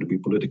there are going to be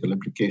political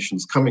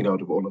implications coming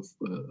out of all of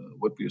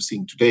what we are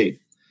seeing today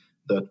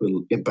that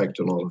will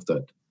impact on all of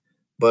that.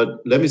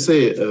 But let me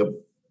say,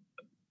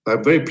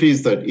 I'm very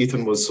pleased that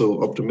Ethan was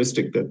so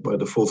optimistic that by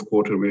the fourth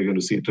quarter we're going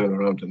to see a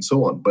turnaround and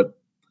so on. But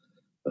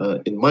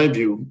in my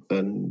view,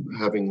 and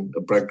having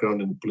a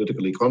background in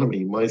political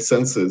economy, my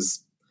sense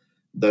is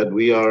that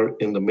we are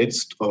in the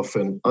midst of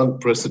an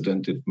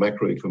unprecedented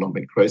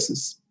macroeconomic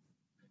crisis.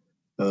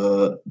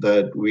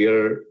 That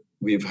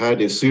we've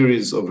had a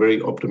series of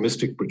very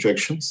optimistic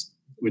projections,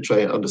 which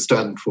I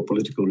understand for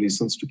political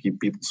reasons to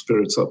keep people's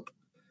spirits up.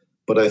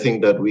 But I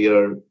think that we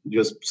are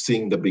just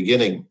seeing the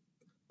beginning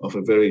of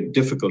a very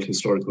difficult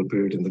historical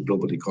period in the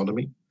global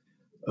economy.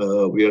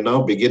 We are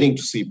now beginning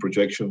to see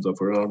projections of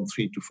around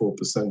 3 to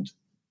 4%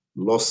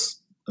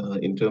 loss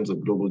in terms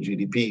of global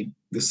GDP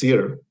this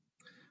year,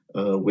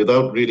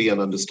 without really an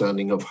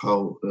understanding of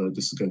how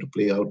this is going to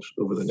play out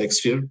over the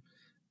next year.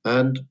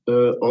 And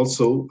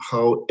also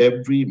how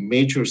every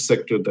major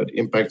sector that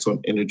impacts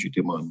on energy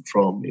demand,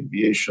 from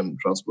aviation,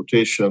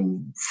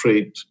 transportation,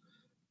 freight,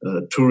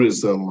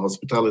 tourism,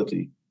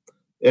 hospitality,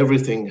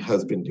 everything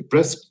has been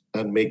depressed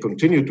and may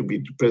continue to be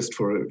depressed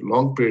for a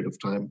long period of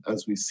time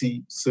as we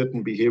see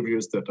certain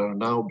behaviors that are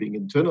now being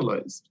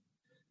internalized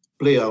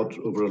play out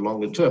over a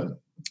longer term.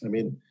 I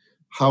mean,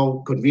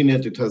 how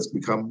convenient it has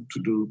become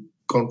to do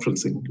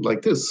conferencing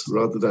like this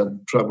rather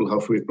than travel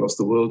halfway across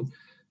the world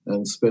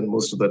and spend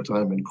most of that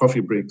time in coffee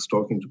breaks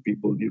talking to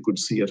people you could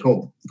see at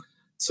home.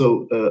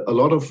 So a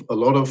lot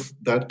of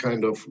that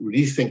kind of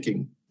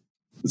rethinking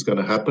is going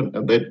to happen,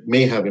 and that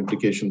may have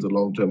implications in the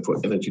long term for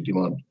energy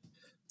demand.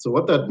 So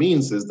what that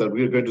means is that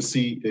we are going to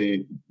see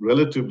a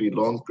relatively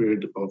long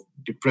period of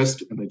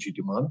depressed energy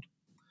demand.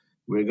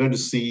 We're going to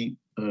see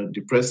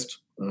depressed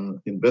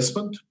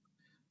investment.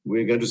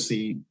 We're going to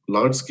see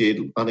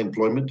large-scale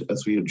unemployment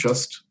as we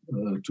adjust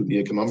to the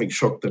economic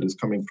shock that is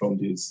coming from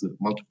these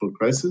multiple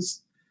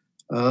crises.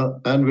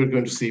 And we're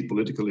going to see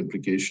political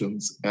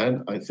implications,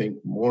 and I think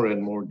more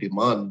and more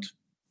demand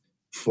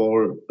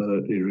for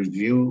a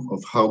review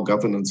of how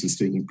governance is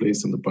taking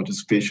place and the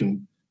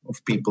participation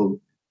of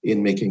people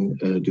in making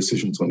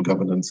decisions on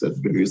governance at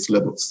various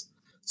levels.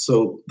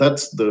 So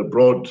that's the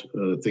broad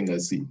thing I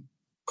see.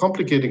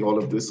 Complicating all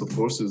of this, of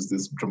course, is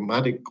this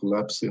dramatic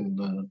collapse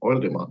in oil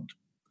demand.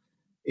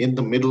 In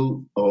the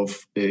middle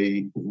of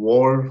a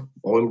war,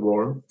 oil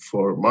war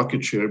for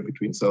market share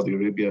between Saudi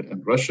Arabia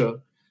and Russia,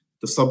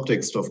 the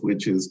subtext of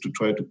which is to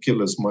try to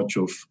kill as much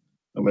of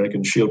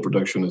American shale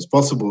production as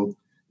possible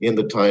in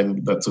the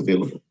time that's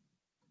available.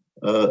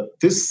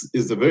 This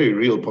is a very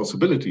real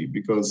possibility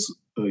because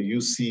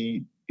you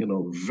see,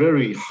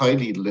 very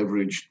highly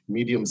leveraged,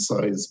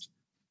 medium-sized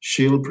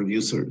shale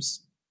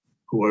producers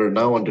who are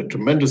now under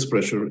tremendous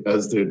pressure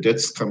as their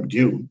debts come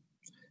due.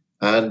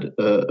 And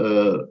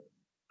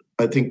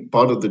I think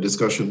part of the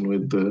discussion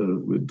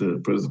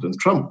with President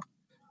Trump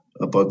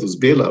about this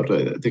bailout,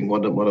 I think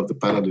one of the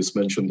panelists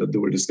mentioned that they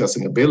were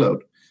discussing a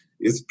bailout,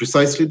 is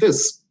precisely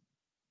this.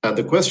 And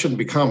the question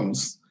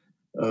becomes,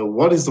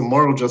 what is the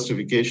moral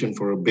justification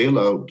for a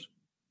bailout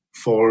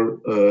for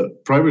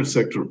private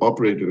sector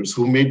operators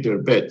who made their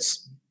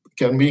bets?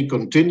 Can we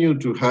continue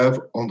to have,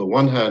 on the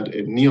one hand,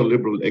 a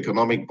neoliberal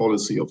economic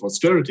policy of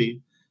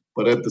austerity,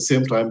 but at the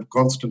same time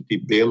constantly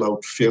bail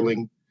out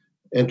failing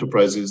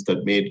enterprises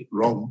that made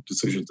wrong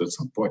decisions at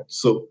some point?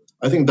 So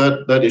I think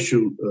that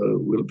issue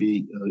will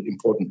be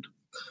important.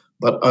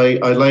 But I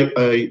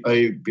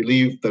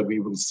believe that we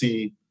will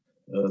see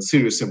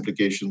serious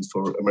implications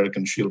for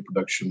American shale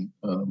production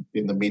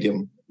in the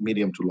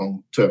medium to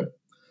long term.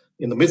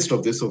 In the midst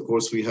of this, of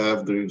course, we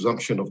have the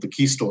resumption of the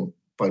Keystone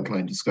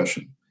Pipeline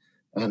discussion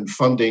and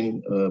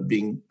funding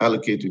being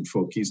allocated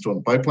for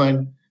Keystone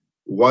Pipeline,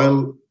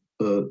 while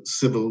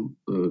civil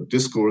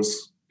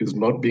discourse is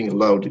not being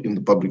allowed in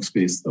the public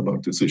space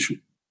about this issue.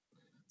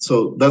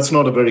 So that's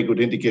not a very good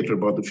indicator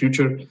about the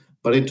future.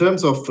 But in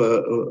terms of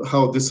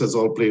how this has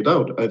all played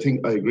out, I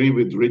think I agree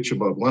with Rich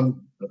about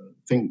one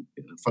thing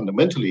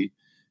fundamentally,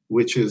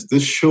 which is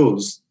this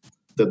shows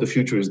that the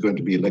future is going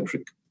to be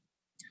electric.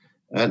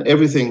 And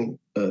everything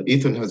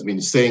Ethan has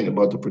been saying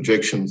about the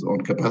projections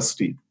on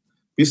capacity,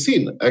 we've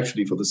seen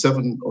actually for the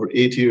 7 or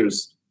 8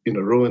 years in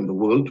a row in the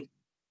world,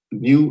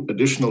 new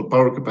additional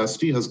power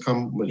capacity has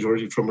come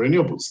majority from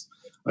renewables.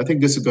 I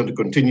think this is going to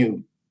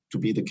continue to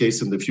be the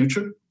case in the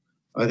future.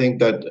 I think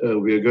that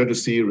we are going to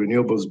see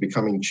renewables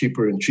becoming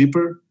cheaper and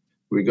cheaper.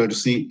 We're going to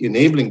see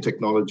enabling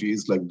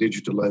technologies like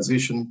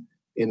digitalization,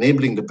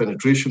 enabling the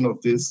penetration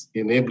of this,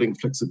 enabling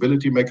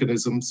flexibility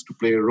mechanisms to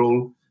play a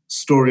role,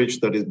 storage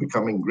that is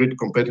becoming grid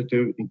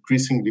competitive,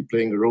 increasingly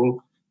playing a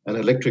role, and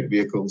electric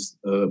vehicles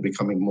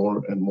becoming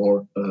more and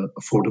more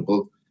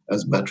affordable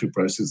as battery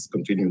prices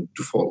continue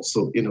to fall.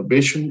 So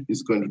innovation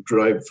is going to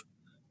drive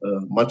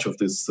much of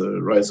this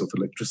rise of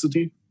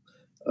electricity.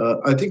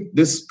 I think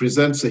this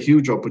presents a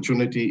huge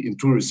opportunity in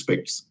two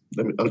respects.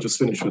 I'll just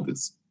finish with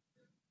this.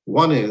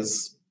 One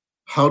is,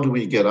 how do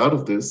we get out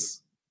of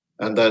this?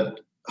 And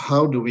that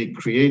how do we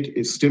create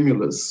a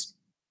stimulus?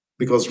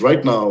 Because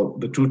right now,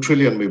 the 2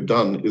 trillion we've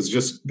done is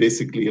just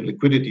basically a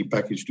liquidity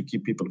package to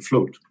keep people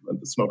afloat. And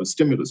it's not a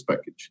stimulus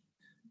package.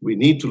 We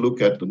need to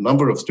look at the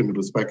number of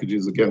stimulus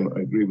packages. Again,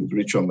 I agree with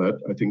Rich on that.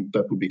 I think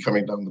that will be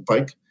coming down the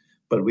pike.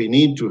 But we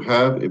need to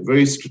have a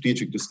very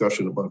strategic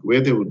discussion about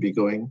where they would be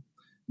going,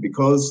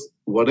 because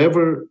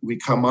whatever we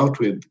come out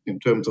with in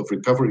terms of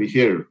recovery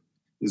here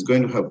is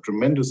going to have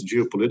tremendous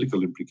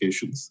geopolitical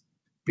implications,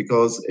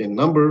 because a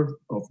number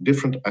of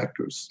different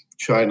actors,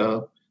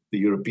 China, the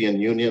European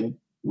Union,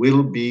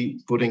 will be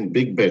putting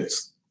big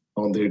bets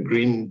on their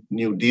Green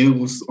New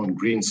Deals, on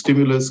green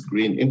stimulus,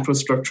 green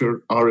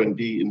infrastructure,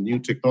 R&D in new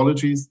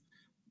technologies.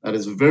 And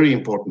it's very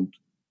important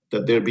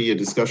that there be a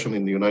discussion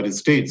in the United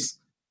States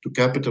to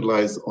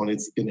capitalize on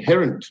its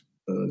inherent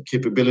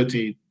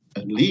capability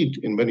and lead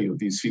in many of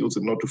these fields,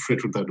 and not to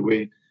fritter that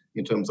away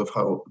in terms of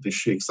how this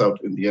shakes out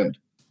in the end.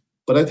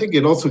 But I think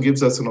it also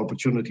gives us an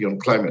opportunity on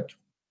climate.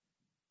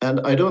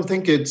 And I don't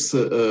think it's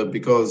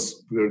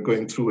because we're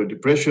going through a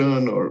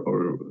depression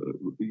or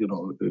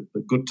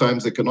good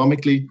times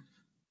economically.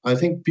 I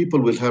think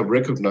people will have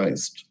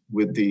recognized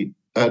with the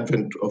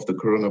advent of the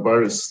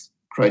coronavirus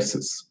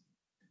crisis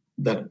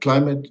that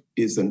climate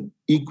is an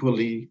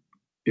equally,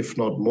 if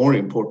not more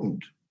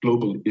important,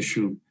 global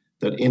issue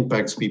that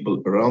impacts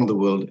people around the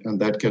world,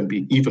 and that can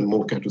be even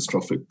more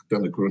catastrophic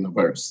than the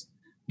coronavirus.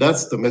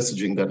 That's the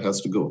messaging that has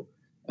to go.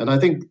 And I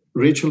think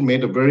Rachel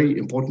made a very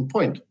important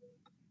point,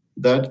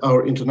 that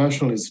our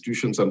international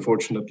institutions,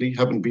 unfortunately,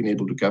 haven't been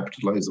able to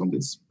capitalize on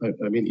this.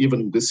 I mean,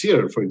 even this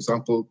year, for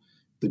example,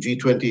 the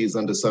G20 is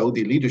under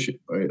Saudi leadership.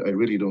 I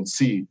really don't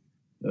see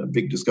a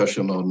big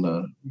discussion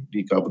on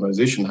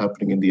decarbonization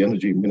happening in the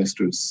energy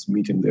ministers'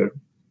 meeting there.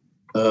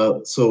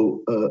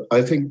 So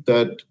I think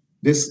that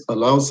this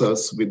allows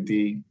us, with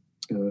the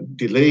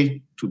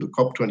delay to the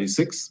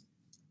COP26,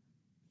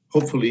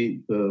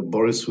 hopefully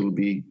Boris will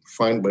be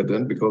fine by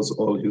then because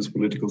all his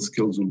political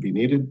skills will be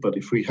needed. But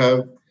if we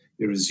have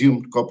a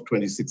resumed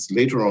COP26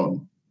 later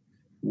on,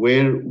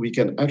 where we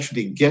can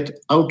actually get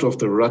out of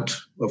the rut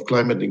of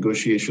climate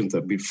negotiations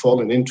that we've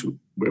fallen into,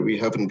 where we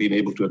haven't been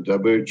able to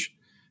diverge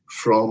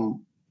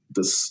from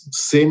the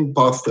same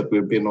path that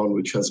we've been on,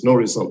 which has no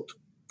result.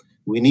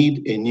 We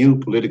need a new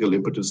political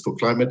impetus for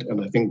climate,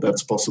 and I think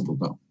that's possible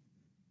now.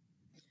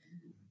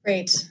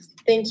 Great.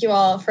 Thank you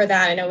all for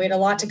that. I know we had a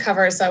lot to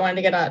cover, so I wanted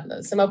to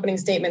get some opening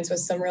statements with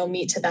some real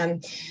meat to them.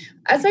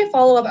 As my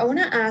follow-up, I want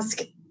to ask,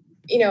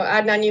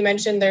 Adnan, you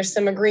mentioned there's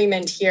some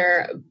agreement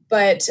here,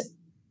 but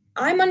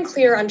I'm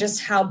unclear on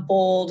just how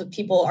bold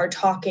people are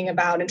talking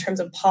about in terms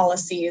of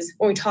policies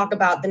when we talk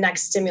about the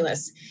next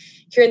stimulus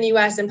here in the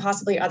US and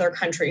possibly other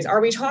countries.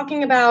 Are we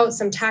talking about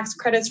some tax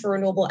credits for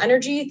renewable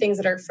energy, things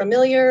that are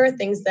familiar,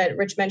 things that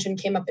Rich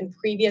mentioned came up in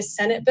previous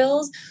Senate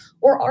bills?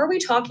 Or are we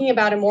talking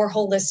about a more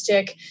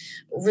holistic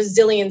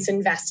resilience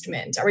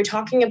investment? Are we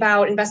talking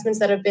about investments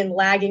that have been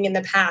lagging in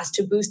the past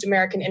to boost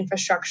American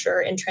infrastructure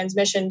in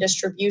transmission,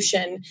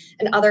 distribution,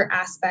 and other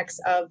aspects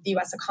of the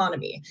US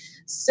economy?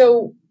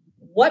 So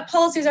what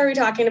policies are we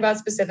talking about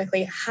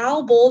specifically?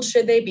 How bold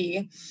should they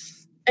be?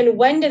 And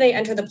when do they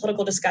enter the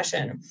political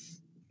discussion?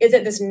 Is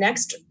it this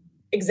next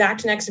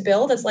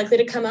bill that's likely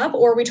to come up,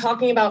 or are we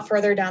talking about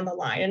further down the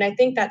line? And I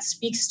think that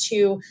speaks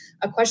to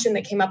a question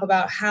that came up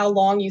about how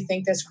long you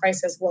think this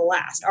crisis will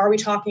last. Are we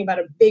talking about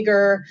a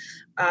bigger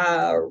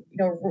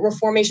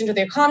reformation to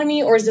the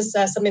economy, or is this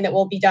something that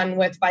will be done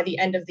with by the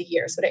end of the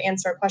year? So to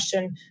answer a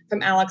question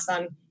from Alex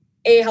on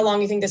how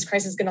long you think this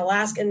crisis is going to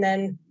last, and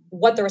then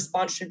what the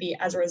response should be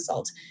as a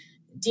result.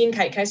 Dean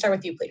Kite, can I start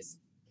with you, please?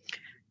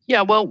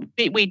 Yeah, well,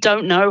 we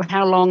don't know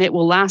how long it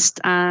will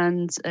last,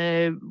 and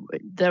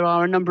there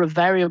are a number of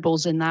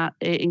variables in that,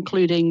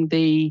 including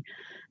the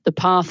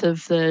path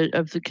of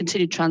the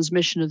continued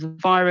transmission of the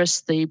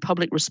virus, the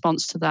public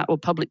response to that, or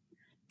public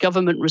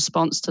government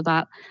response to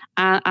that,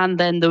 and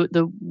then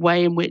the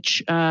way in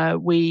which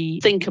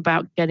we think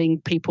about getting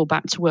people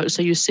back to work.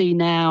 So you see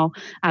now,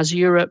 as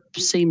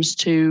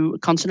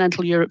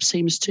continental Europe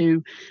seems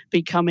to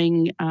be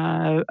coming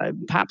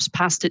perhaps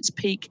past its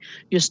peak,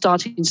 you're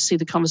starting to see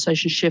the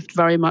conversation shift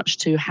very much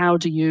to how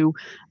do you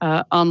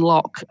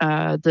unlock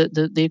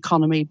the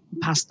economy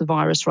past the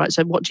virus, right?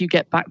 So what do you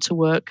get back to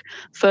work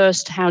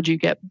first? How do you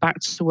get back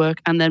to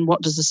work? And then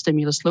what does the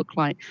stimulus look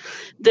like?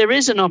 There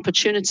is an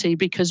opportunity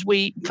because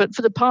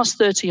for the past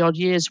 30 odd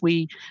years,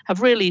 we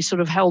have really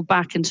sort of held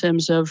back in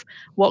terms of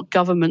what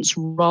government's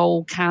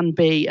role can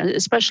be, and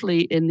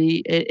especially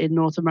in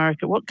North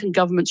America. What can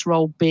government's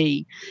role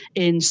be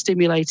in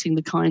stimulating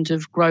the kind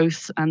of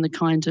growth and the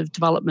kind of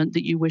development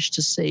that you wish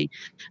to see?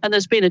 And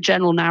there's been a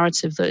general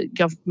narrative that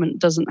government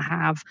doesn't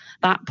have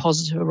that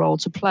positive a role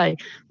to play.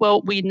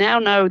 Well, we now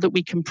know that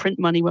we can print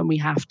money when we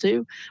have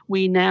to.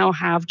 We now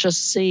have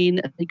just seen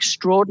an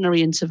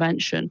extraordinary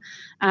intervention.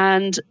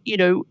 And,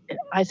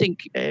 I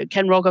think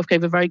Ken Rogoff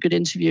gave a very good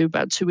interview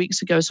about 2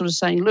 weeks ago, sort of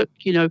saying, look,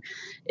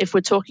 if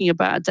we're talking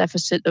about a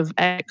deficit of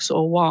X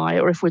or Y,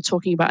 or if we're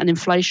talking about an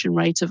inflation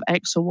rate of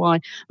X or Y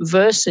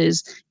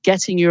versus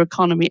getting your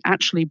economy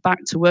actually back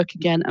to work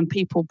again and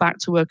people back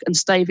to work and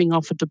staving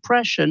off a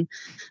depression,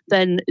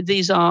 then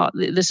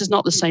this is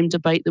not the same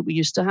debate that we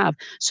used to have.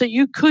 So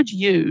you could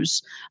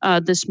use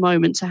this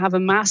moment to have a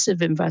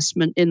massive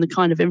investment in the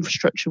kind of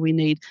infrastructure we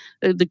need,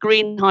 the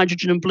green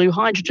hydrogen and blue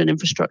hydrogen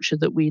infrastructure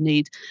that we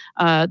need,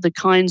 the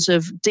kinds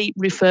of deep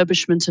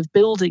refurbishment of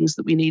buildings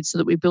that we need so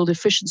that we build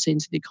efficiency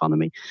into the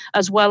economy,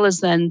 as well as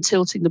then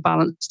tilting the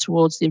balance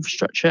towards the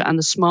infrastructure and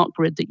the smart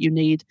grid that you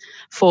need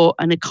for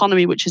an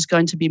economy which is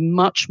going to be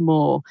much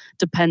more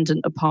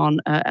dependent upon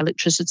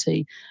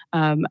electricity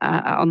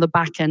on the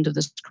back end of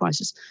this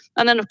crisis.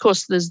 And then, of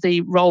course, there's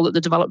the role that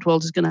the developed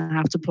world is going to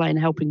have to play in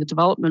helping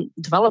the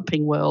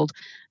developing world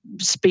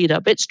speed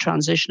up its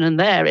transition. And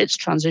its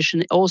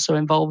transition also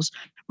involves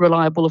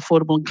reliable,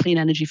 affordable, and clean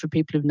energy for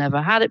people who've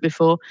never had it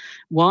before.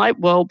 Why?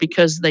 Well,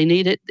 because they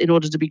need it in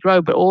order to be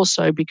grown, but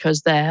also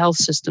because their health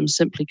systems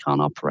simply can't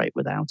operate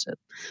without it.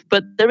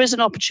 But there is an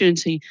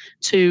opportunity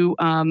to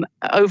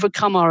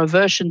overcome our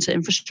aversion to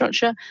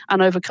infrastructure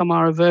and overcome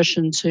our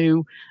aversion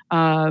to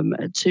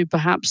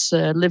perhaps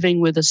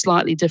living with a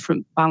slightly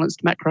different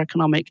balanced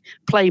macroeconomic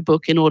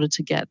playbook in order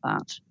to get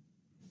that.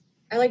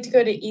 I'd like to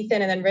go to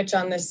Ethan and then Rich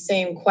on this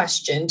same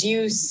question. Do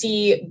you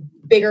see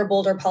bigger,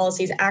 bolder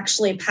policies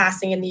actually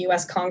passing in the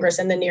U.S. Congress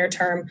in the near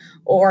term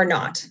or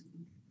not?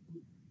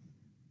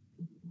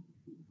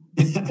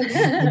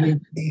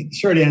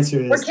 Short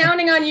answer is... We're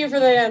counting on you for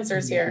the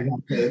answers here.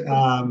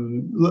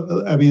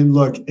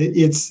 Look,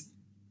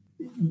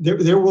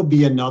 there will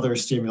be another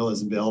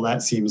stimulus bill.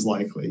 That seems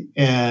likely.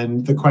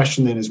 And the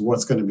question then is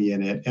what's going to be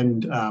in it.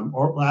 And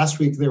last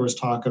week there was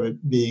talk of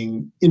it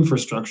being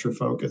infrastructure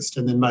focused.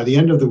 And then by the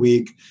end of the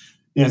week,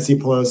 Nancy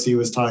Pelosi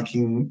was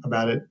talking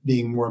about it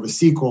being more of a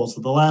sequel to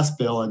the last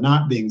bill and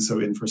not being so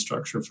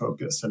infrastructure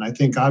focused. And I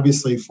think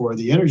obviously for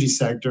the energy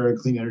sector and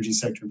clean energy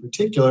sector in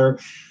particular,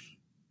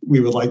 we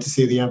would like to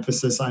see the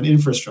emphasis on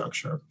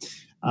infrastructure.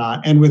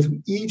 And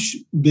with each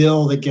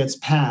bill that gets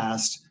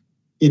passed,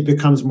 it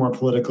becomes more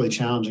politically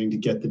challenging to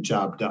get the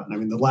job done. I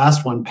mean, the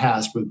last one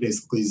passed with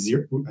basically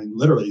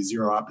literally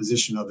zero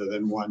opposition other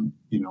than one,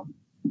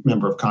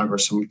 member of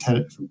Congress from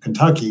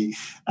Kentucky.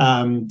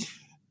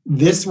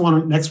 This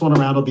one, next one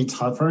around will be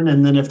tougher.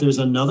 And then if there's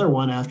another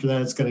one after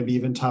that, it's going to be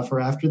even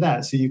tougher after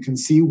that. So you can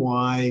see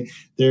why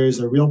there's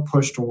a real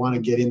push to want to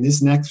get in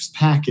this next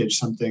package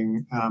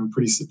something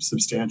pretty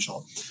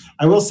substantial.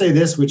 I will say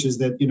this, which is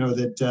that,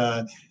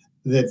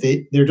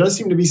 there does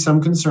seem to be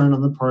some concern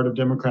on the part of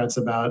Democrats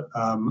about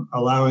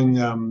allowing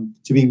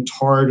to being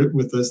tarred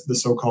with the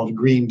so-called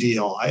Green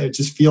Deal. It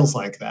just feels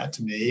like that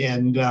to me,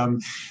 and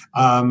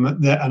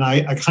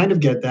I kind of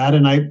get that,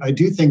 and I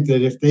do think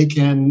that if they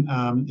can,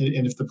 and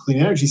if the clean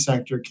energy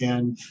sector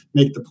can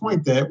make the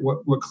point that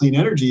what clean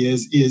energy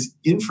is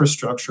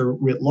infrastructure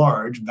writ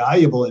large,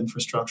 valuable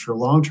infrastructure,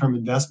 long-term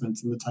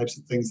investments in the types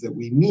of things that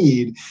we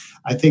need,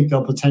 I think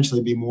they'll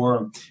potentially be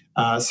more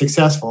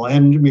successful.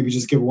 And maybe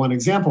just give one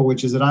example,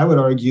 which is that I would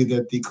argue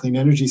that the clean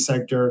energy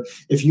sector,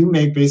 if you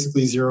make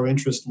basically zero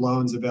interest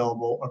loans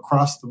available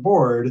across the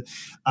board,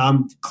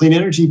 clean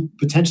energy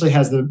potentially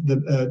has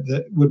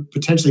would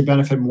potentially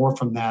benefit more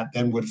from that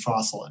than would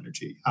fossil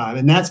energy.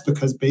 And that's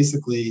because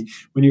basically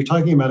when you're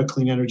talking about a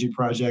clean energy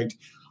project,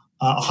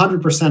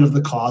 100% of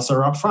the costs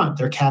are upfront.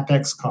 They're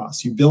CapEx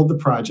costs. You build the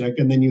project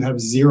and then you have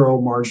zero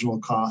marginal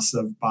costs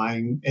of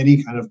buying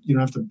any kind of, you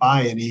don't have to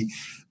buy any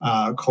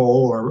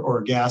coal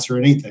or gas or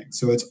anything.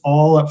 So it's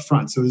all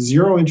upfront. So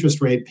zero interest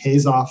rate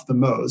pays off the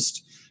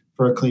most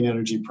for a clean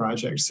energy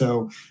project.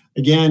 So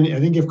again, I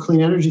think if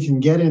clean energy can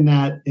get in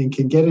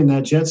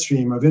that jet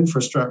stream of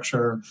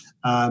infrastructure,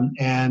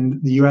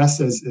 and the U.S.,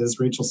 as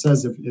Rachel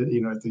says, if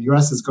the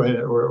U.S. is going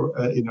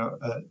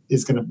to,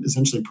 is going to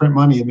essentially print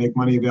money and make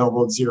money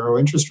available at zero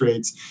interest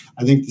rates,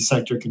 I think the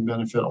sector can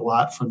benefit a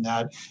lot from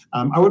that.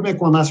 I would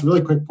make one last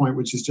really quick point,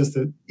 which is just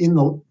that in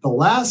the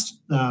last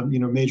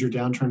major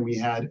downturn we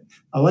had,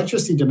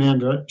 electricity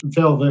demand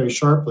fell very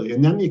sharply,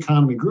 and then the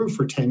economy grew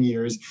for 10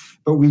 years,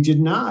 but we did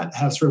not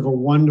have sort of a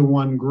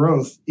one-to-one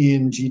growth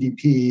in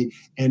GDP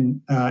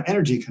and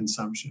energy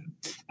consumption.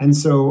 And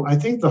so I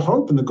think the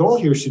hope and the goal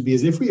here should be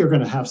is if we are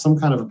going to have some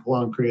kind of a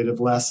prolonged period of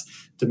less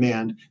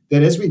demand,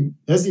 that as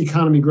the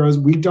economy grows,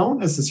 we don't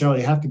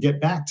necessarily have to get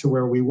back to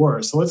where we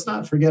were. So let's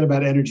not forget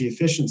about energy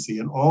efficiency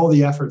and all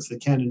the efforts that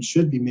can and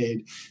should be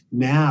made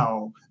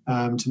now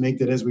to make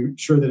that as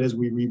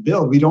we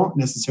rebuild, we don't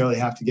necessarily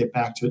have to get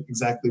back to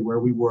exactly where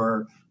we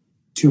were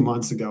 2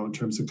 months ago in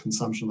terms of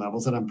consumption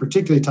levels. And I'm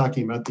particularly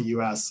talking about the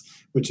US,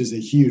 which is a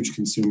huge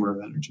consumer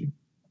of energy.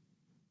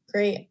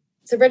 Great.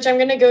 So Rich, I'm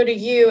going to go to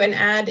you and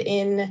add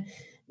in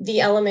the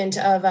element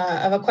of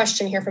a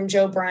question here from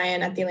Joe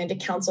Bryan at the Atlantic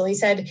Council. He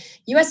said,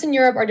 US and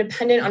Europe are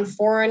dependent on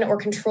foreign or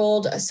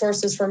controlled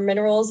sources for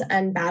minerals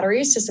and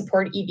batteries to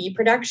support EV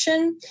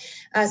production.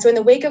 So in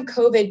the wake of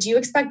COVID, do you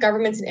expect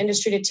governments and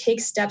industry to take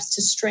steps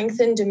to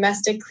strengthen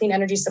domestic clean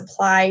energy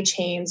supply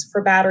chains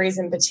for batteries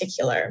in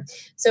particular?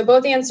 So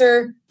both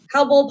answer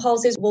how bold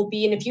policies will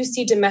be and if you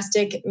see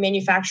domestic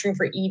manufacturing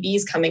for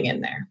EVs coming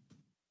in there.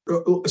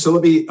 So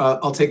let me,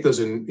 I'll take those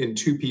in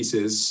two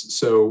pieces.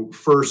 So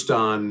first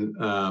on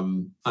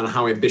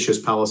how ambitious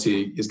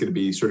policy is going to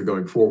be sort of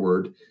going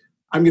forward.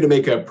 I'm going to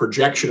make a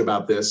projection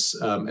about this.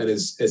 And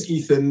as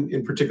Ethan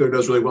in particular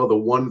knows really well, the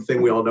one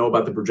thing we all know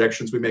about the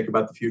projections we make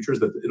about the future is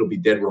that it'll be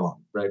dead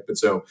wrong, right? But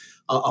so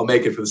I'll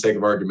make it for the sake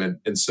of argument.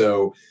 And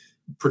so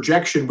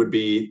projection would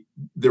be,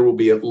 there will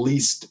be at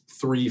least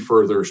 3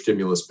 further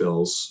stimulus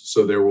bills.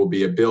 So there will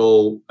be a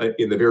bill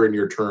in the very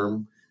near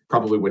term,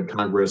 probably when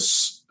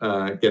Congress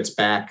gets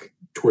back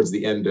towards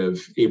the end of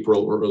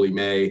April or early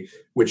May,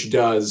 which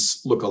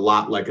does look a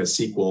lot like a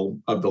sequel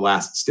of the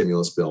last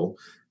stimulus bill,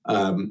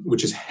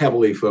 which is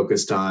heavily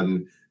focused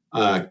on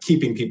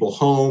keeping people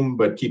home,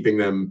 but keeping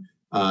them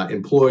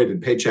employed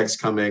and paychecks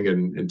coming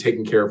and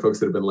taking care of folks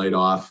that have been laid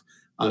off.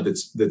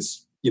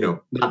 That's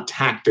not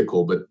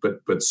tactical,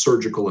 but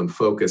surgical and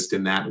focused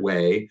in that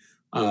way.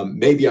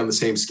 Maybe on the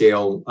same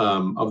scale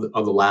of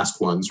the last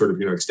one, sort of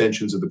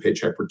extensions of the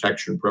Paycheck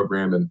Protection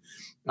Program and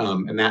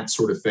that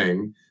sort of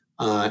thing.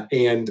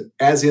 And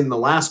as in the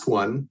last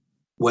one,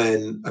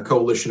 when a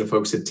coalition of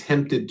folks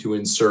attempted to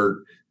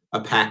insert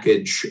a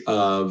package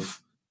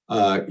of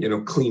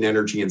clean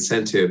energy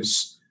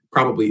incentives,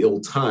 probably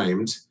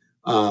ill-timed,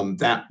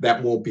 that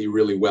won't be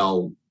really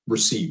well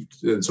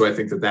received. And so I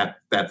think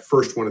that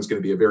first one is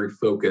going to be a very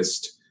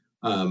focused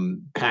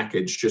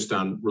package just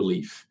on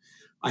relief.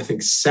 I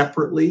think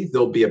separately,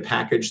 there'll be a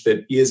package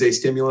that is a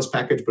stimulus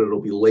package, but it'll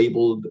be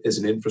labeled as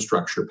an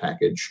infrastructure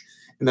package.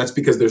 And that's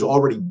because there's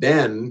already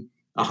been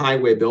a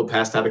highway bill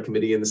passed out of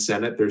committee in the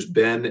Senate. There's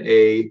been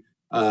a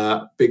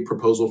big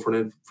proposal for an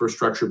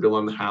infrastructure bill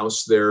in the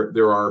House.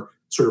 There are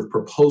sort of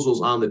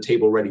proposals on the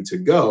table ready to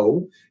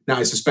go. Now,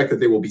 I suspect that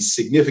they will be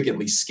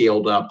significantly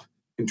scaled up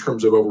in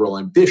terms of overall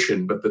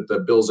ambition, but that the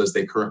bills as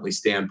they currently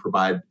stand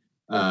provide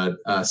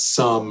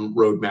some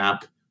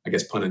roadmap, I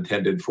guess pun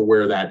intended, for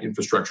where that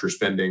infrastructure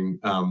spending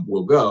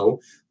will go.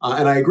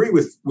 And I agree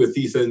with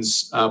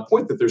Ethan's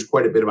point that there's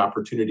quite a bit of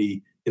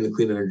opportunity in the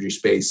clean energy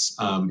space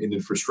in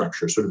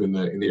infrastructure, sort of in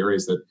the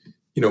areas that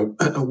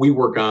we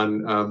work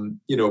on.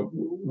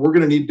 We're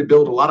going to need to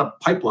build a lot of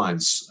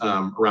pipelines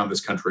around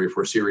this country if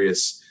we're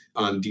serious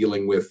on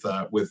dealing with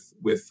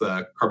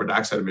carbon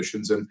dioxide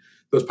emissions. And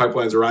those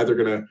pipelines are either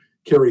going to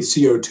carry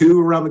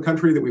CO2 around the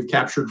country that we've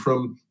captured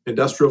from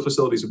industrial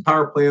facilities and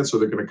power plants, or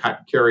they're going to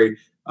carry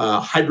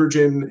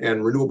hydrogen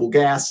and renewable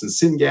gas and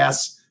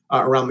syngas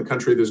around the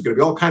country. There's going to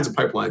be all kinds of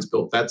pipelines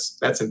built.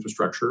 That's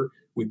infrastructure.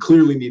 We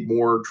clearly need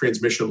more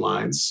transmission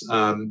lines.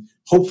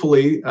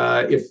 Hopefully,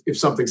 if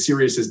something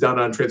serious is done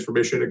on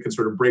transmission, it can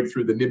sort of break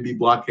through the NIMBY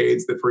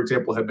blockades that, for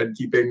example, have been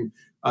keeping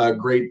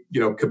great,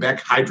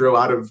 Quebec hydro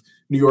out of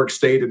New York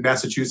State and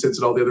Massachusetts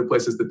and all the other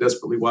places that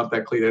desperately want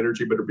that clean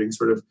energy, but are being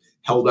sort of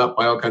held up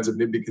by all kinds of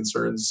NIMBY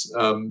concerns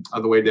on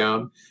the way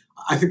down.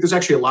 I think there's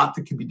actually a lot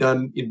that can be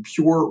done in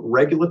pure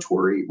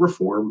regulatory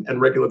reform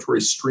and regulatory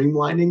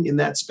streamlining in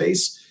that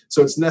space.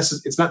 So it's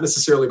not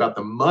necessarily about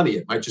the money.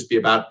 It might just be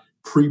about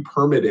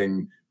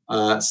pre-permitting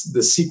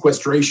the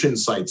sequestration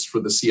sites for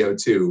the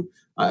CO2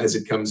 as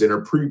it comes in,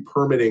 or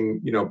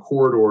pre-permitting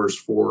corridors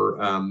for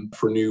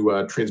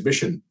new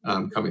transmission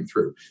coming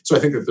through. So I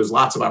think that there's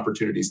lots of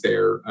opportunities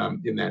there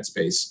in that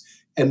space.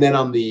 And then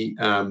on the,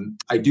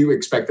 I do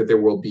expect that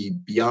there will be,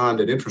 beyond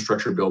an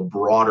infrastructure bill,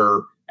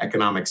 broader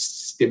economic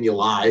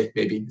stimuli,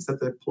 maybe, is that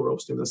the plural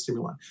of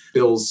stimuli,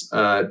 bills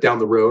down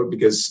the road,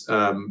 because,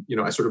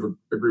 I sort of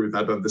agree with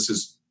that. But this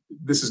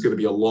is going to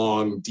be a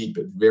long, deep,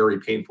 and very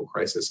painful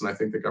crisis. And I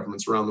think the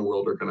governments around the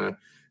world are going to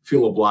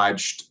feel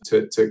obliged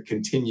to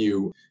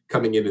continue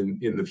coming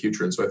in the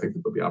future. And so I think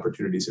that there'll be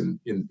opportunities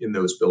in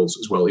those bills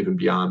as well, even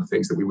beyond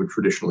things that we would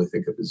traditionally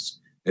think of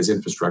as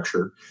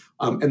infrastructure.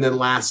 And then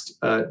last,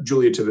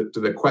 Julia, to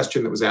the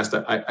question that was asked,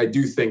 I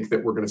do think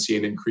that we're going to see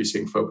an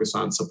increasing focus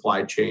on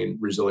supply chain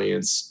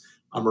resilience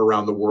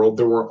around the world.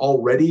 There were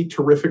already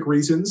terrific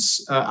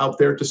reasons out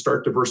there to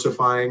start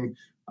diversifying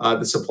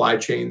the supply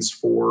chains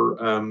for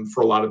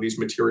a lot of these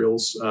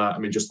materials.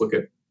 Just look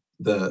at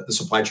the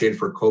supply chain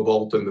for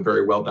cobalt and the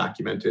very well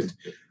documented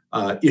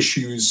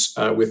issues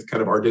with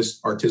kind of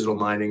artisanal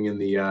mining in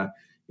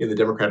the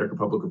Democratic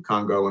Republic of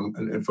Congo,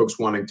 and folks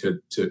wanting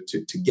to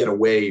get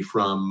away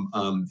from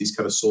these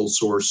kind of sole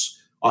source,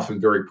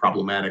 often very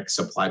problematic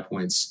supply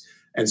points.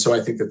 And so I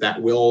think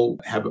that will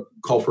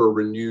call for a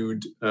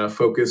renewed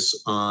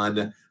focus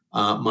on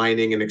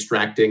mining and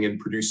extracting and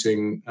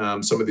producing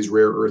some of these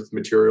rare earth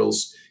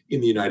materials in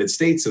the United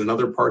States and in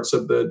other parts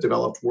of the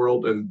developed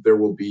world. And there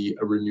will be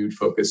a renewed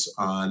focus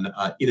on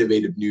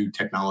innovative new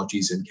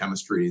technologies and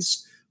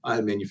chemistries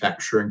and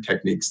manufacturing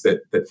techniques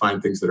that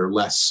find things that are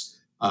less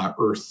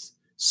earth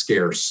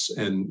scarce.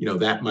 And,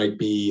 that might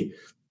be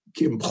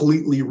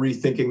completely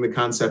rethinking the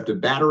concept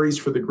of batteries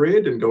for the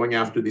grid and going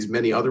after these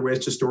many other ways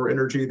to store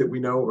energy that we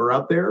know are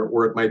out there,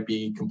 or it might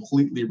be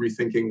completely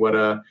rethinking what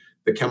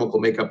the chemical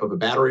makeup of a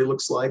battery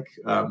looks like.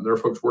 There are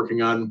folks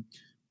working on,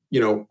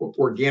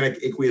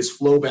 organic aqueous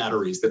flow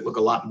batteries that look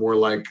a lot more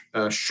like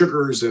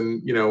sugars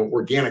and,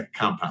 organic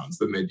compounds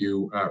than they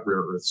do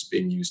rare earths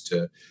being used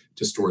to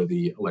store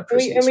the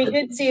electricity. And we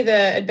did see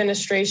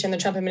the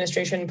Trump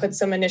administration put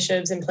some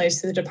initiatives in place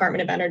through the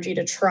Department of Energy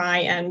to try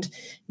and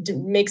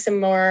make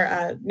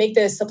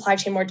the supply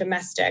chain more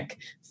domestic.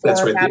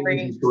 That's right. Battery,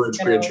 the Energy Storage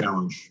Grand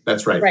Challenge.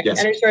 That's right. Right. Yes.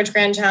 Energy Storage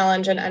Grand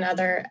Challenge and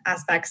other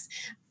aspects.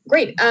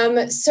 Great.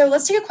 So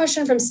let's take a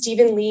question from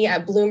Stephen Lee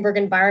at Bloomberg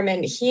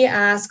Environment. He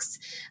asks,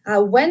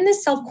 when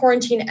this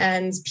self-quarantine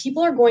ends,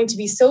 people are going to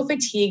be so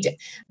fatigued.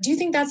 Do you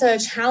think that's a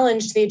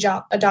challenge to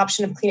the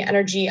adoption of clean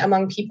energy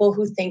among people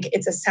who think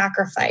it's a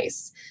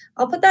sacrifice?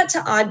 I'll put that to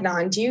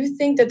Adnan. Do you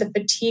think that the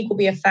fatigue will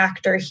be a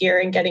factor here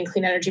in getting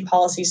clean energy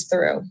policies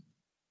through?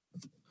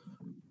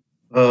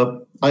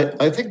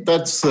 I think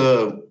that's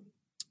a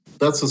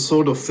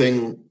sort of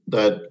thing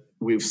that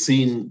we've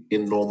seen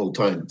in normal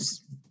times.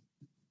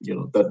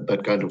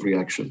 That kind of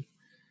reaction.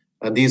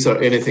 And these are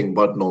anything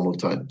but normal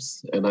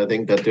times. And I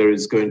think that there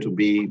is going to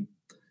be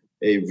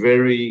a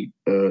very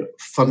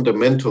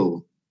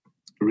fundamental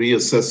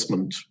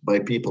reassessment by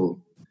people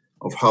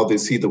of how they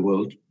see the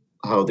world,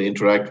 how they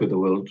interact with the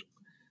world,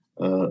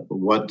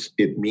 what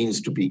it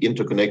means to be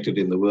interconnected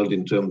in the world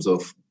in terms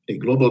of a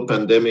global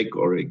pandemic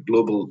or a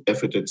global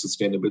effort at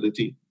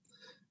sustainability.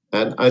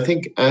 And I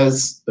think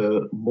as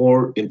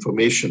more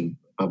information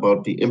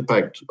about the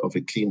impact of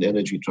a clean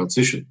energy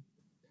transition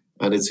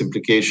and its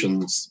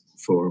implications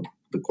for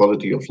the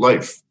quality of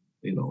life,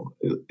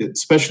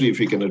 especially if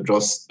we can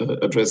address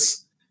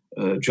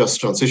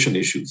just transition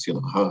issues.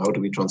 How do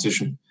we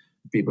transition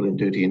people in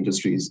dirty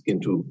industries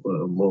into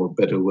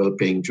better,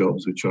 well-paying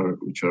jobs, which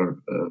are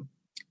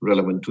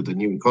relevant to the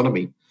new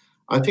economy?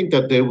 I think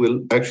that there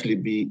will actually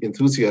be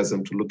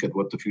enthusiasm to look at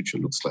what the future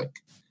looks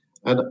like.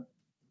 And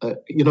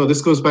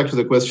this goes back to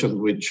the question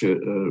which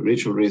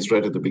Rachel raised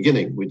right at the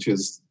beginning, which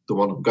is the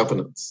one of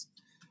governance.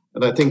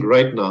 And I think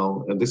right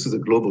now, and this is a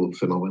global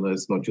phenomenon,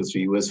 it's not just a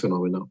US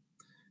phenomenon,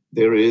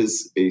 there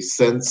is a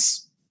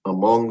sense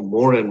among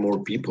more and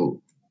more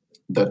people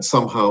that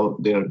somehow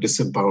they are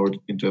disempowered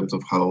in terms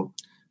of how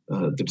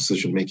the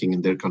decision making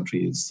in their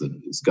country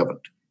is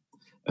governed.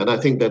 And I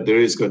think that there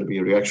is going to be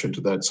a reaction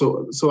to that.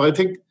 So I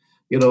think,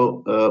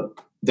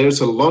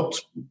 there's a lot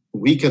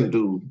we can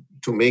do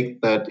to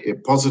make that a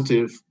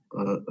positive,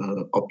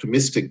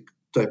 optimistic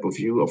type of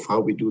view of how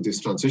we do this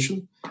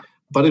transition.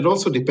 But it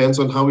also depends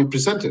on how we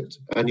present it.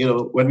 And,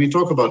 when we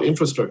talk about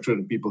infrastructure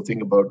and people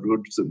think about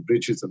roads and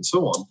bridges and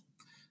so on,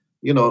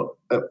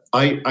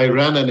 I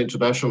ran an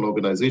international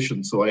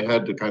organization, so I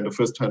had a kind of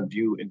first-hand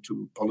view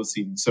into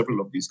policy in several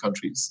of these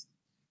countries.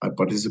 I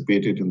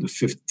participated in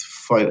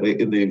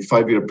the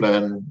five-year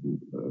plan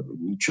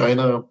in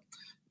China,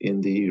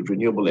 in the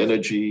renewable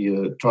energy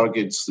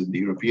targets in the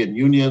European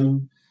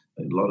Union,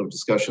 a lot of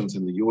discussions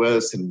in the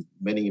US and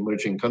many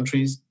emerging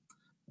countries.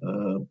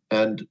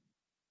 And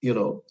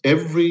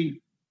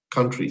every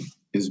country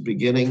is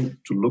beginning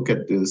to look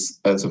at this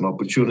as an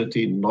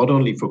opportunity, not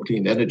only for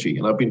clean energy,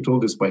 and I've been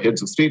told this by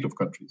heads of state of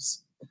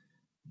countries,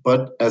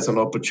 but as an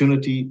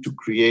opportunity to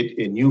create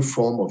a new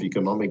form of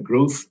economic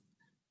growth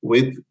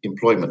with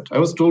employment. I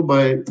was told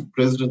by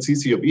President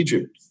Sisi of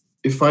Egypt,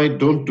 if I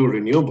don't do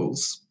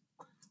renewables,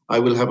 I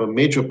will have a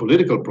major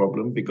political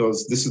problem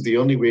because this is the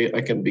only way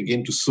I can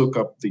begin to soak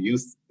up the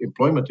youth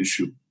employment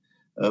issue.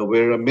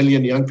 Where 1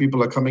 million young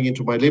people are coming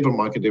into my labor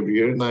market every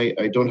year, and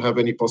I don't have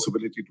any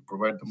possibility to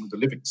provide them with a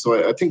living.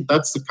 So I think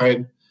that's the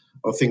kind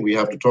of thing we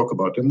have to talk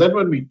about. And then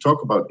when we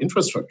talk about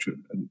infrastructure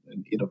and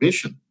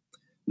innovation,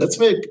 let's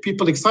make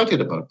people excited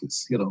about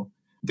this.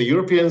 The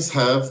Europeans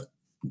have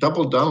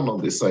doubled down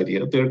on this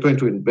idea. They're going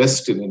to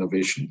invest in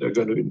innovation. They're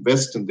going to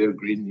invest in their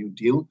Green New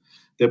Deal.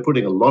 They're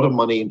putting a lot of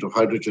money into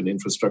hydrogen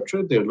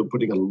infrastructure. They're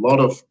putting a lot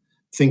of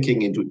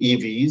thinking into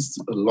EVs.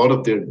 A lot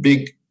of their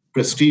big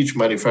prestige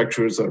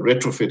manufacturers are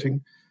retrofitting.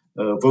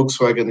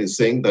 Volkswagen is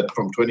saying that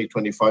from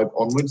 2025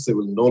 onwards, they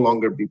will no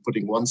longer be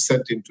putting 1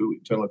 cent into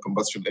internal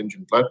combustion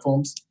engine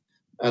platforms.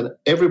 And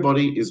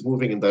everybody is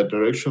moving in that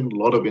direction. A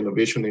lot of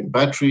innovation in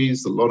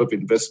batteries, a lot of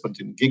investment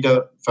in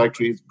giga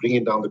factories,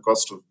 bringing down the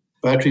cost of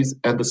batteries,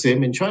 and the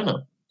same in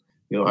China.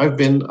 I've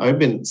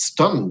been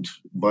stunned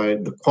by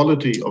the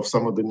quality of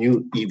some of the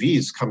new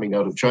EVs coming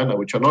out of China,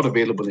 which are not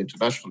available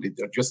internationally.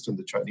 They're just in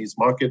the Chinese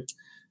market.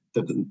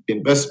 The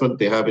investment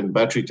they have in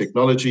battery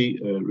technology,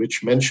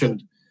 Rich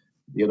mentioned,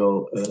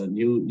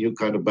 new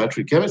kind of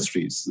battery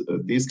chemistries.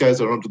 These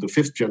guys are onto the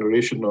 5th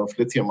generation of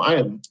lithium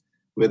ion,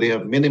 where they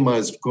have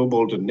minimized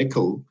cobalt and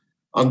nickel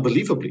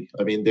unbelievably.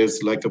 I mean,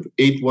 there's like an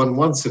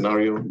 8-1-1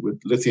 scenario with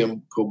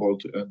lithium,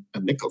 cobalt,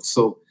 and nickel.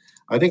 So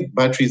I think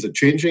batteries are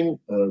changing,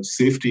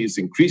 safety is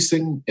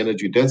increasing,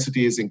 energy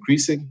density is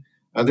increasing,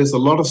 and there's a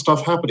lot of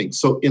stuff happening.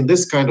 So in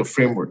this kind of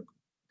framework,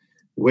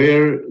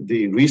 where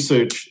the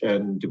research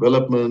and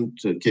development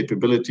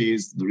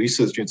capabilities, the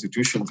research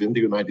institutions in the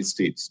United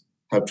States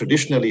have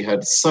traditionally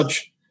had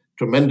such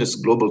tremendous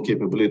global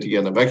capability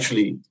and have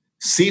actually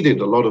seeded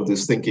a lot of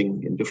this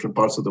thinking in different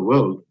parts of the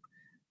world,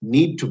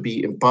 need to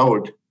be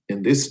empowered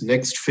in this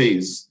next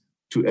phase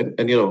to,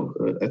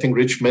 I think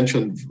Rich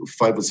mentioned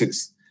 5 or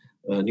 6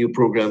 new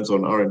programs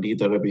on R&D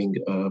that are being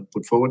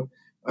put forward.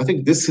 I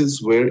think this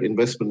is where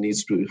investment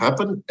needs to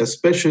happen,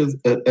 especially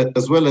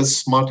as well as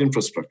smart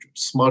infrastructure,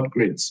 smart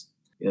grids,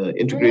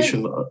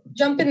 integration.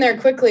 Jump in there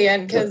quickly,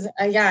 and because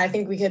I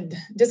think we could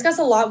discuss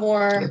a lot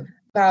more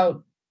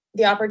about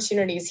the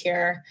opportunities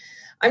here.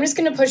 I'm just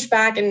going to push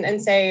back and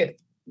say,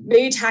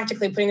 maybe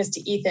tactically putting this to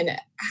Ethan,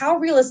 how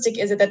realistic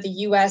is it that the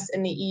US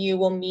and the EU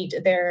will meet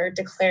their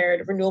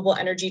declared renewable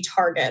energy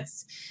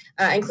targets,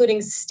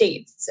 including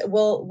states?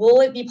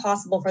 Will it be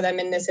possible for them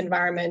in this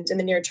environment in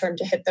the near term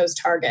to hit those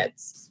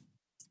targets?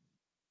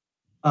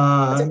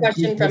 That's a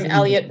question from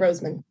Elliot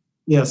Roseman.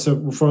 Yeah,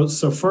 so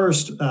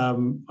first,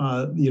 look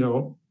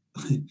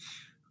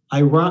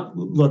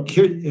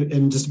here,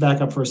 and just to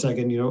back up for a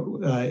second,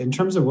 in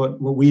terms of what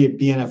we at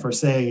BNF are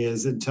saying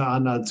is, and to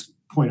Anand's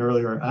point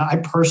earlier, I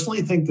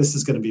personally think this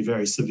is going to be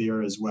very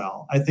severe as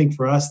well. I think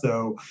for us,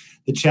 though,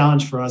 the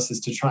challenge for us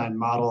is to try and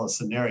model a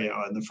scenario.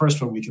 And the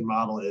first one we can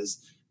model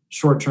is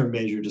short-term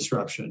major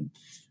disruption.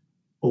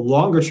 A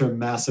longer-term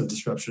massive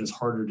disruption is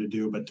harder to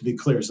do, but to be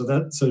clear, to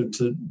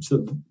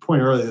the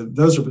point earlier,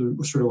 those are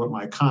sort of what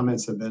my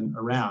comments have been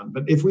around.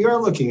 But if we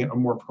are looking at a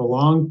more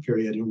prolonged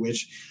period in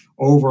which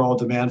overall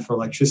demand for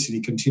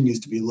electricity continues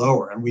to be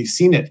lower, and we've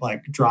seen it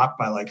drop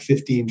by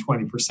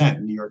 15-20%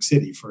 in New York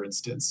City, for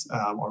instance,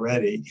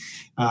 already,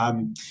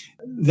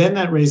 then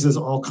that raises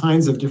all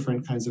kinds of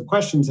different kinds of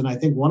questions. And I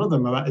think one of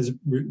them is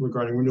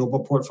regarding renewable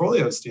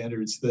portfolio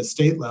standards, the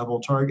state level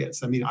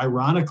targets. I mean,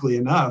 ironically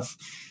enough,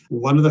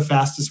 one of the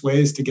fastest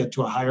ways to get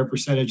to a higher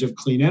percentage of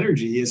clean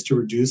energy is to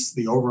reduce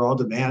the overall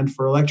demand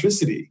for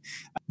electricity.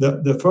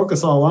 the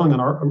focus all along on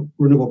our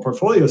renewable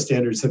portfolio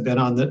standards have been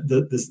on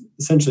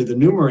essentially the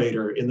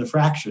numerator in the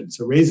fraction,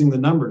 so raising the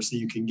number so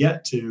you can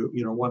get to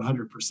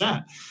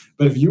 100%.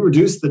 But if you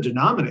reduce the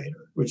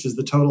denominator, which is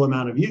the total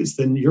amount of use,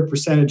 then your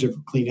percentage of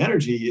clean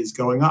energy is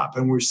going up,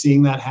 and we're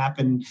seeing that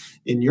happen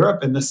in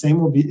Europe, and the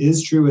same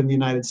is true in the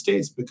United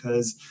States,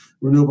 because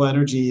renewable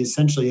energy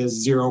essentially has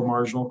zero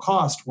marginal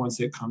cost once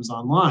it comes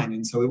online,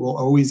 and so it will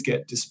always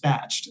get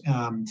dispatched.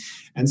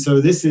 And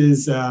so this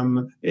is,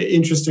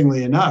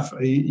 interestingly enough,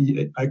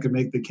 I could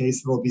make the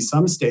case there will be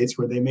some states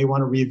where they may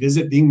want to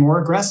revisit being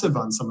more aggressive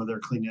on some of their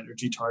clean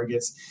energy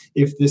targets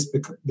if this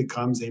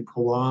becomes a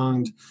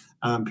prolonged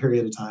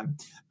period of time.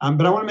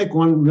 But I want to make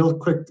one real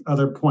quick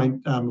other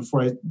point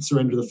before I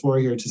surrender the floor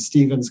here to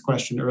Stephen's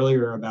question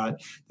earlier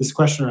about this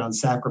question around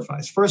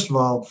sacrifice. First of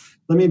all,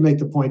 let me make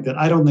the point that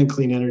I don't think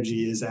clean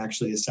energy is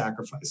actually a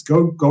sacrifice.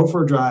 Go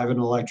for a drive in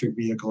an electric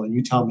vehicle and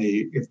you tell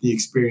me if the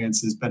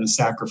experience has been a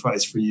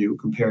sacrifice for you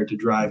compared to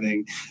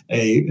driving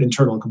a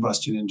internal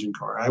combustion engine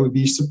car. I would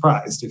be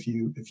surprised if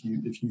you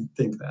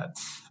think that.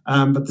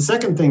 But the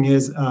second thing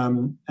is,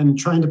 and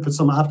trying to put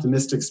some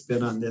optimistic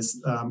spin on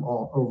this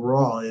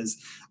overall,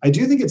 is I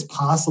do think it's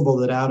possible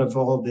that out of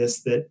all of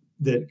this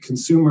that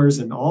consumers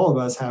and all of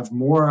us have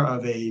more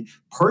of a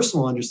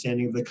personal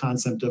understanding of the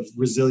concept of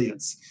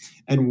resilience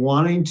and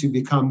wanting to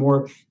become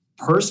more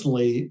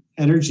personally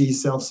energy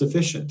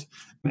self-sufficient.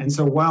 And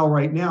so while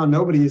right now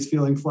nobody is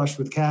feeling flush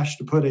with cash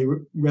to put a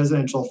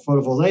residential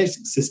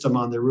photovoltaic system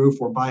on their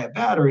roof or buy a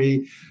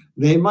battery,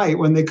 they might,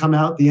 when they come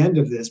out the end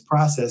of this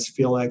process,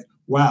 feel like,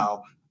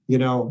 wow,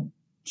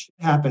 shit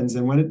happens,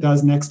 and when it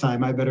does next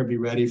time, I better be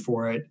ready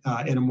for it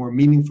in a more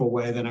meaningful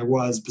way than I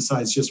was,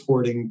 besides just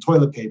hoarding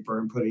toilet paper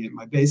and putting it in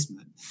my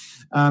basement.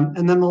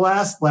 And then the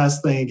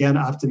last thing, again,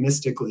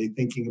 optimistically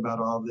thinking about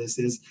all of this,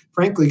 is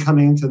frankly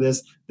coming into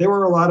this, there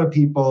were a lot of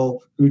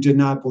people who did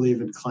not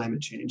believe in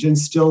climate change and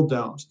still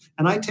don't.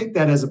 And I take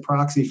that as a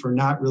proxy for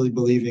not really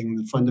believing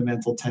the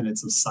fundamental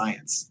tenets of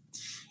science.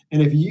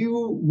 And if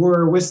you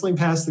were whistling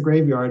past the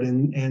graveyard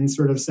and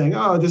sort of saying,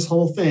 oh, this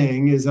whole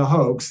thing is a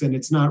hoax and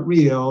it's not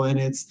real and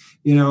it's,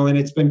 and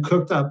it's been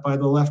cooked up by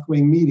the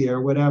left-wing media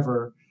or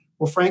whatever,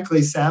 well,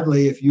 frankly,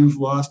 sadly, if you've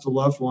lost a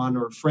loved one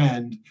or a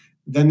friend,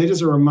 then it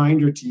is a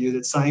reminder to you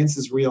that science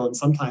is real, and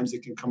sometimes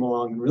it can come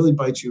along and really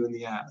bite you in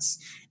the ass.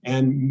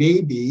 And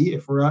maybe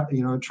if we're,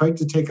 trying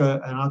to take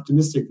an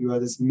optimistic view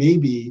of this,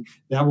 maybe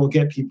that will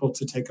get people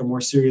to take a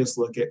more serious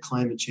look at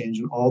climate change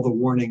and all the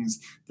warnings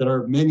that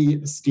our many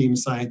esteemed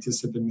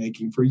scientists have been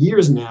making for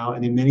years now,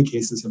 and in many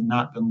cases have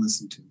not been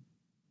listened to.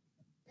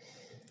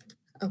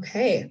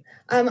 Okay.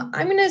 I'm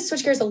going to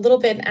switch gears a little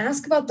bit and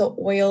ask about the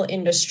oil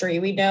industry.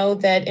 We know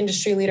that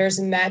industry leaders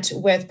met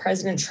with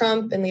President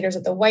Trump and leaders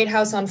at the White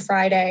House on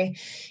Friday.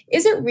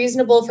 Is it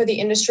reasonable for the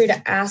industry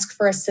to ask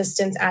for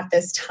assistance at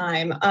this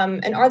time?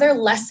 And are there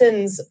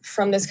lessons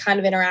from this kind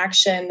of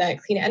interaction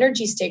that clean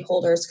energy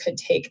stakeholders could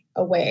take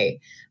away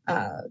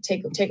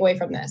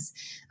from this?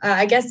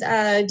 I guess,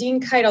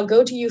 Dean Kite, I'll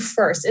go to you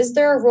first. Is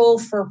there a role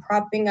for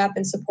propping up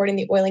and supporting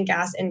the oil and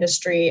gas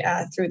industry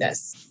through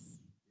this?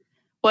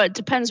 Well, it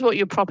depends what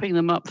you're propping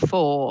them up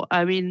for.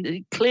 I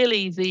mean,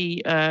 clearly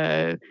the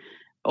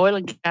oil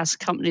and gas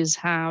companies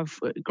have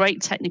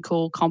great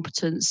technical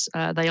competence.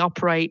 They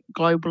operate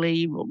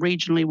globally,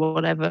 regionally,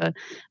 whatever.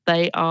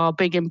 They are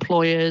big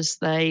employers.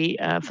 They,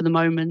 for the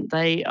moment,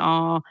 they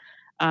are,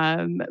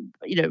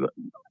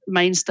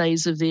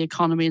 mainstays of the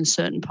economy in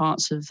certain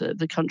parts of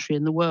the country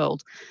and the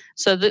world.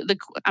 So,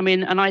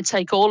 and I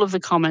take all of the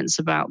comments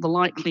about the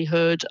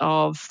likelihood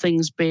of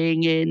things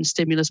being in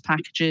stimulus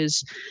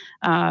packages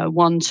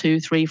 1, 2,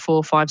 3,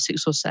 4, 5,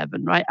 6, or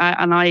 7, right?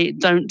 I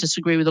don't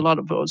disagree with a lot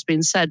of what's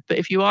been said. But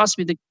if you ask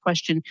me the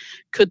question,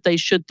 could they,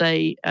 should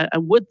they,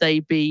 and would they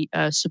be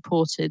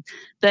supported,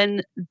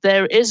 then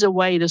there is a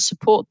way to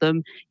support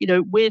them,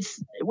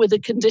 with a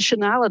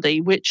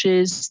conditionality, which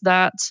is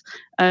that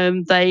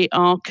they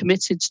are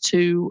committed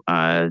to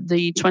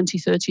the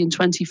 2030 and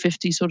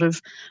 2050 sort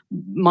of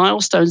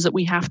milestones that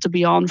we have to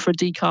be on for a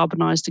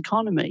decarbonized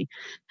economy.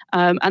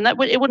 And that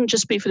it wouldn't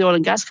just be for the oil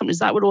and gas companies.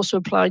 That would also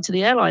apply to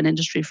the airline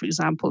industry, for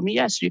example. I mean,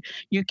 yes,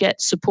 you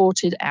get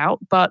supported out,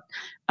 but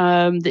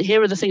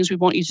here are the things we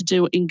want you to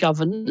do in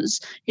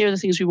governance. Here are the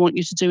things we want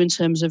you to do in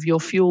terms of your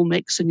fuel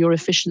mix and your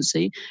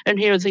efficiency. And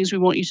here are the things we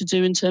want you to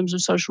do in terms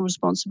of social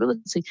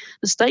responsibility.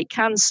 The state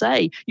can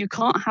say you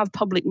can't have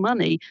public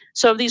money.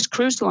 So these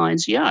cruise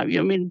lines,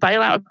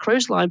 bail out a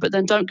cruise line, but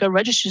then don't go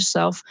register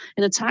yourself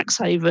in a tax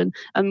haven.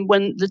 And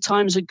when the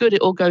times are good,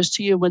 it all goes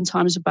to you. When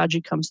times are bad,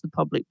 you come to the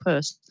public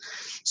purse.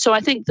 So I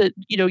think that,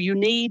 you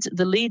need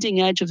the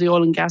leading edge of the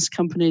oil and gas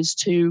companies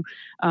to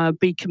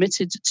be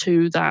committed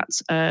to that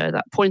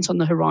point on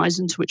the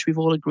horizon to which we've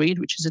all agreed,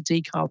 which is a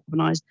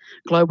decarbonized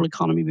global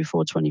economy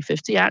before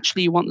 2050.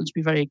 Actually, you want them to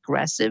be very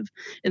aggressive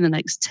in the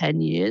next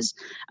 10 years.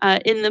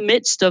 In the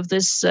midst of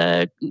this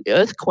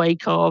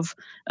earthquake of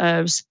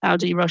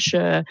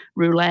Saudi-Russia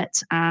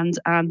roulette and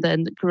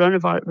then the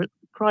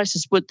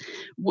crisis. But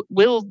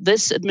will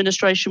this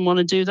administration want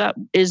to do that?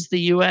 Is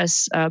the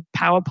US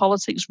power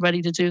politics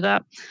ready to do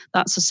that?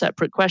 That's a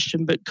separate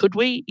question. But could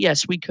we?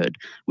 Yes, we could.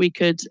 We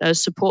could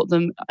support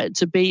them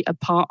to be a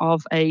part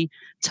of a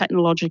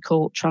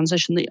technological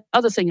transition. The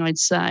other thing I'd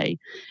say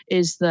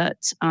is that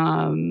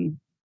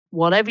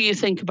whatever you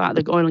think about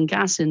the oil and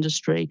gas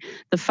industry,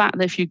 the fact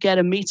that if you get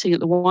a meeting at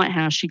the White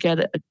House, you get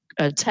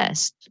a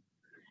test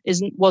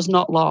was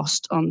not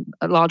lost on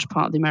a large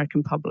part of the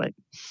American public.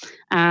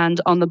 And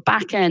on the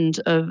back end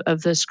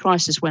of this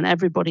crisis, when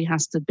everybody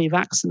has to be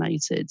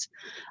vaccinated,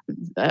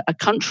 a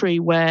country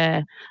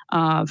where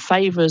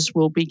favors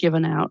will be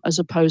given out as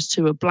opposed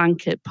to a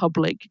blanket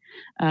public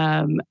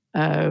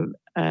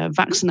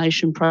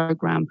vaccination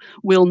program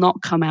will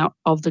not come out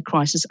of the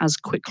crisis as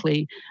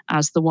quickly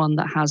as the one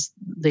that has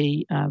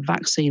the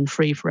vaccine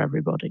free for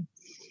everybody.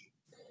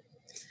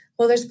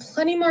 Well, there's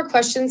plenty more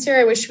questions here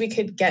I wish we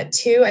could get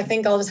to. I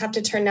think I'll just have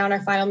to turn down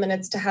our final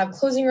minutes to have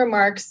closing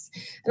remarks.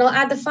 And I'll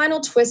add the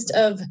final twist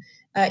of,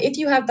 if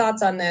you have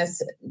thoughts on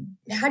this,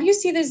 how do you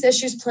see these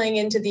issues playing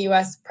into the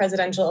U.S.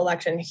 presidential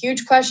election?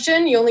 Huge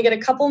question. You only get a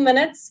couple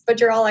minutes,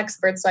 but you're all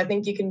experts, so I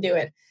think you can do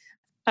it.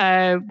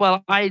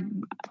 Well,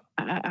 I'm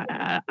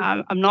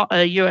not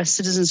a U.S.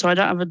 citizen, so I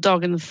don't have a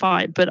dog in the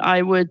fight, but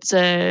I would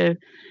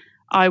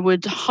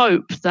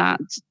hope that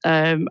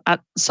at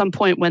some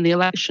point when the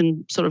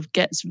election sort of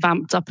gets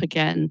vamped up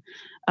again,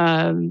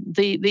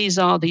 these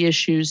are the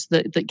issues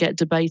that get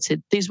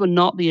debated. These were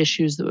not the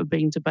issues that were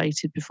being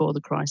debated before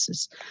the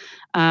crisis.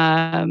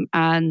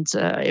 And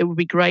it would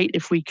be great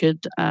if we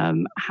could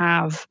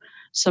have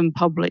some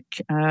public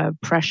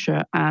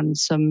pressure and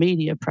some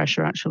media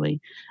pressure, actually,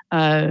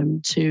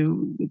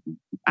 to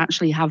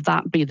actually have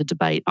that be the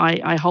debate.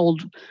 I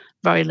hold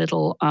very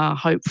little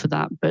hope for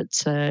that,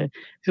 but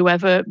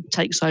whoever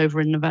takes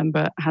over in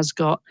November has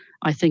got,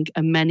 I think,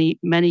 many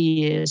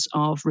years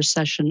of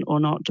recession or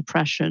not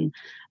depression,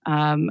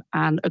 and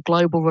a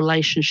global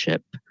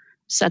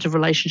set of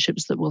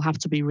relationships that will have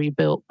to be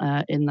rebuilt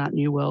in that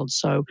new world.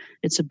 So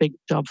it's a big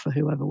job for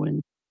whoever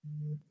wins.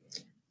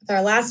 With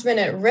our last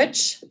minute,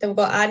 Rich, then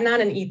we'll go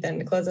Adnan and Ethan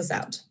to close us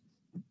out.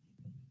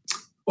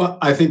 Well,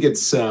 I think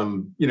it's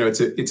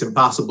it's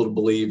impossible to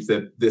believe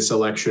that this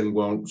election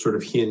won't sort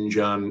of hinge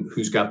on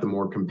who's got the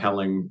more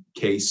compelling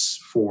case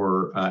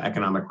for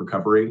economic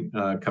recovery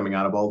coming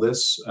out of all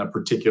this,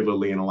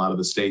 particularly in a lot of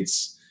the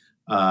states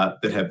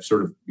that have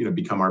sort of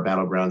become our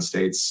battleground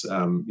states.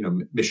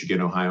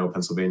 Michigan, Ohio,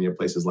 Pennsylvania,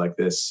 places like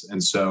this,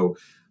 and so.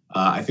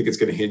 I think it's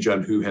going to hinge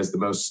on who has the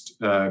most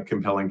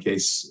compelling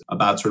case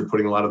about sort of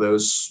putting a lot of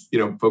those,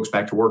 folks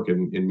back to work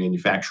in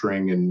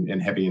manufacturing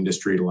and heavy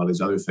industry and a lot of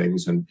these other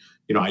things. And,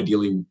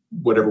 ideally,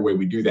 whatever way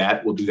we do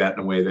that, we'll do that in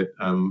a way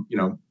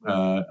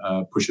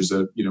that, pushes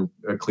a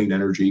clean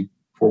energy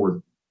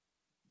forward.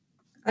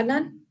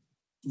 Adnan?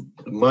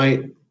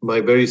 My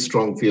very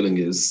strong feeling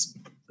is,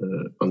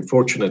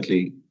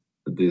 unfortunately,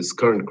 this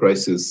current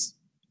crisis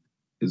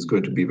is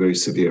going to be very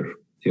severe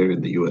here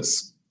in the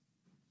U.S.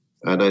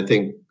 And I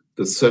think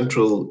the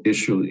central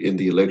issue in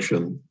the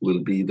election will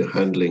be the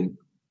handling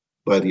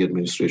by the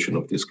administration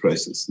of this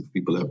crisis. If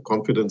people have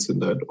confidence in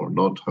that or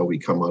not, how we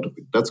come out of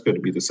it. That's going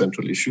to be the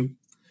central issue.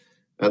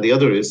 And the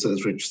other is,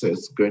 as Rich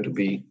says, going to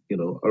be,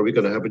 are we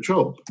going to have a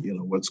job?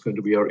 What's going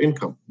to be our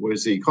income?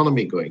 Where's the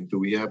economy going? Do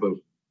we have a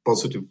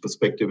positive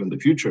perspective in the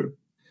future?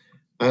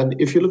 And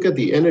if you look at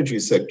the energy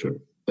sector,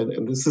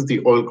 and this is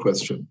the oil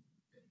question,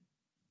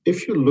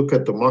 if you look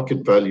at the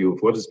market value of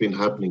what has been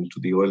happening to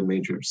the oil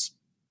majors,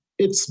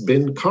 it's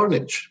been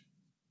carnage.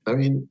 I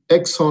mean,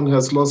 Exxon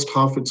has lost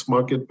half its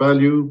market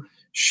value,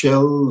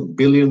 Shell,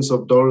 billions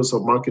of dollars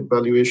of market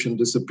valuation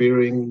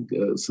disappearing,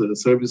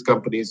 service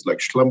companies like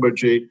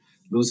Schlumberger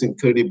losing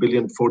 $30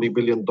 billion, $40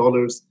 billion.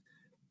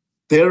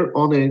 They're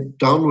on a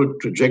downward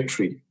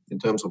trajectory in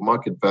terms of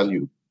market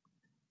value.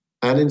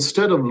 And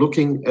instead of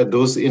looking at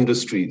those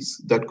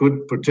industries that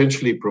could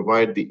potentially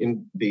provide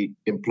the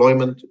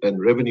employment and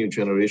revenue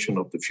generation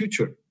of the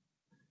future,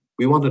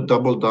 we want to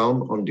double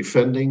down on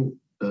defending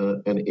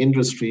an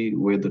industry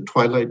where the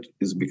twilight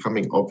is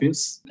becoming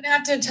obvious.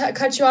 I'm going to have to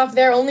cut you off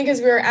there only because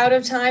we're out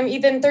of time.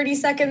 Ethan, 30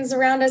 seconds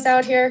around us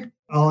out here.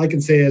 All I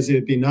can say is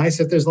it'd be nice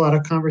if there's a lot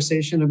of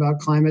conversation about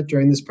climate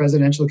during this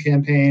presidential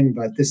campaign,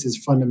 but this is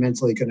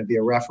fundamentally going to be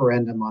a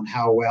referendum on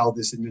how well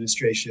this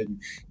administration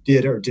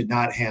did or did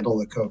not handle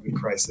the COVID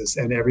crisis,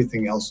 and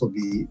everything else will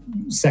be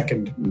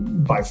second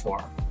by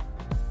far.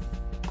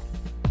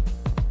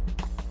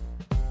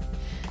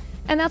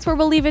 And that's where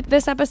we'll leave it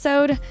this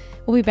episode.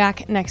 We'll be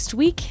back next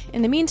week.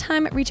 In the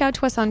meantime, reach out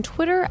to us on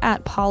Twitter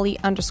at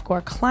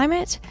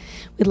Polly_climate.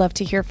 We'd love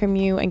to hear from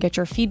you and get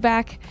your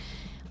feedback.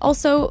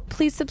 Also,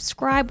 please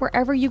subscribe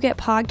wherever you get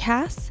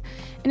podcasts.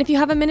 And if you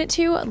have a minute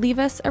to, leave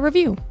us a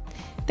review.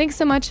 Thanks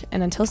so much,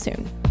 and until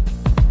soon.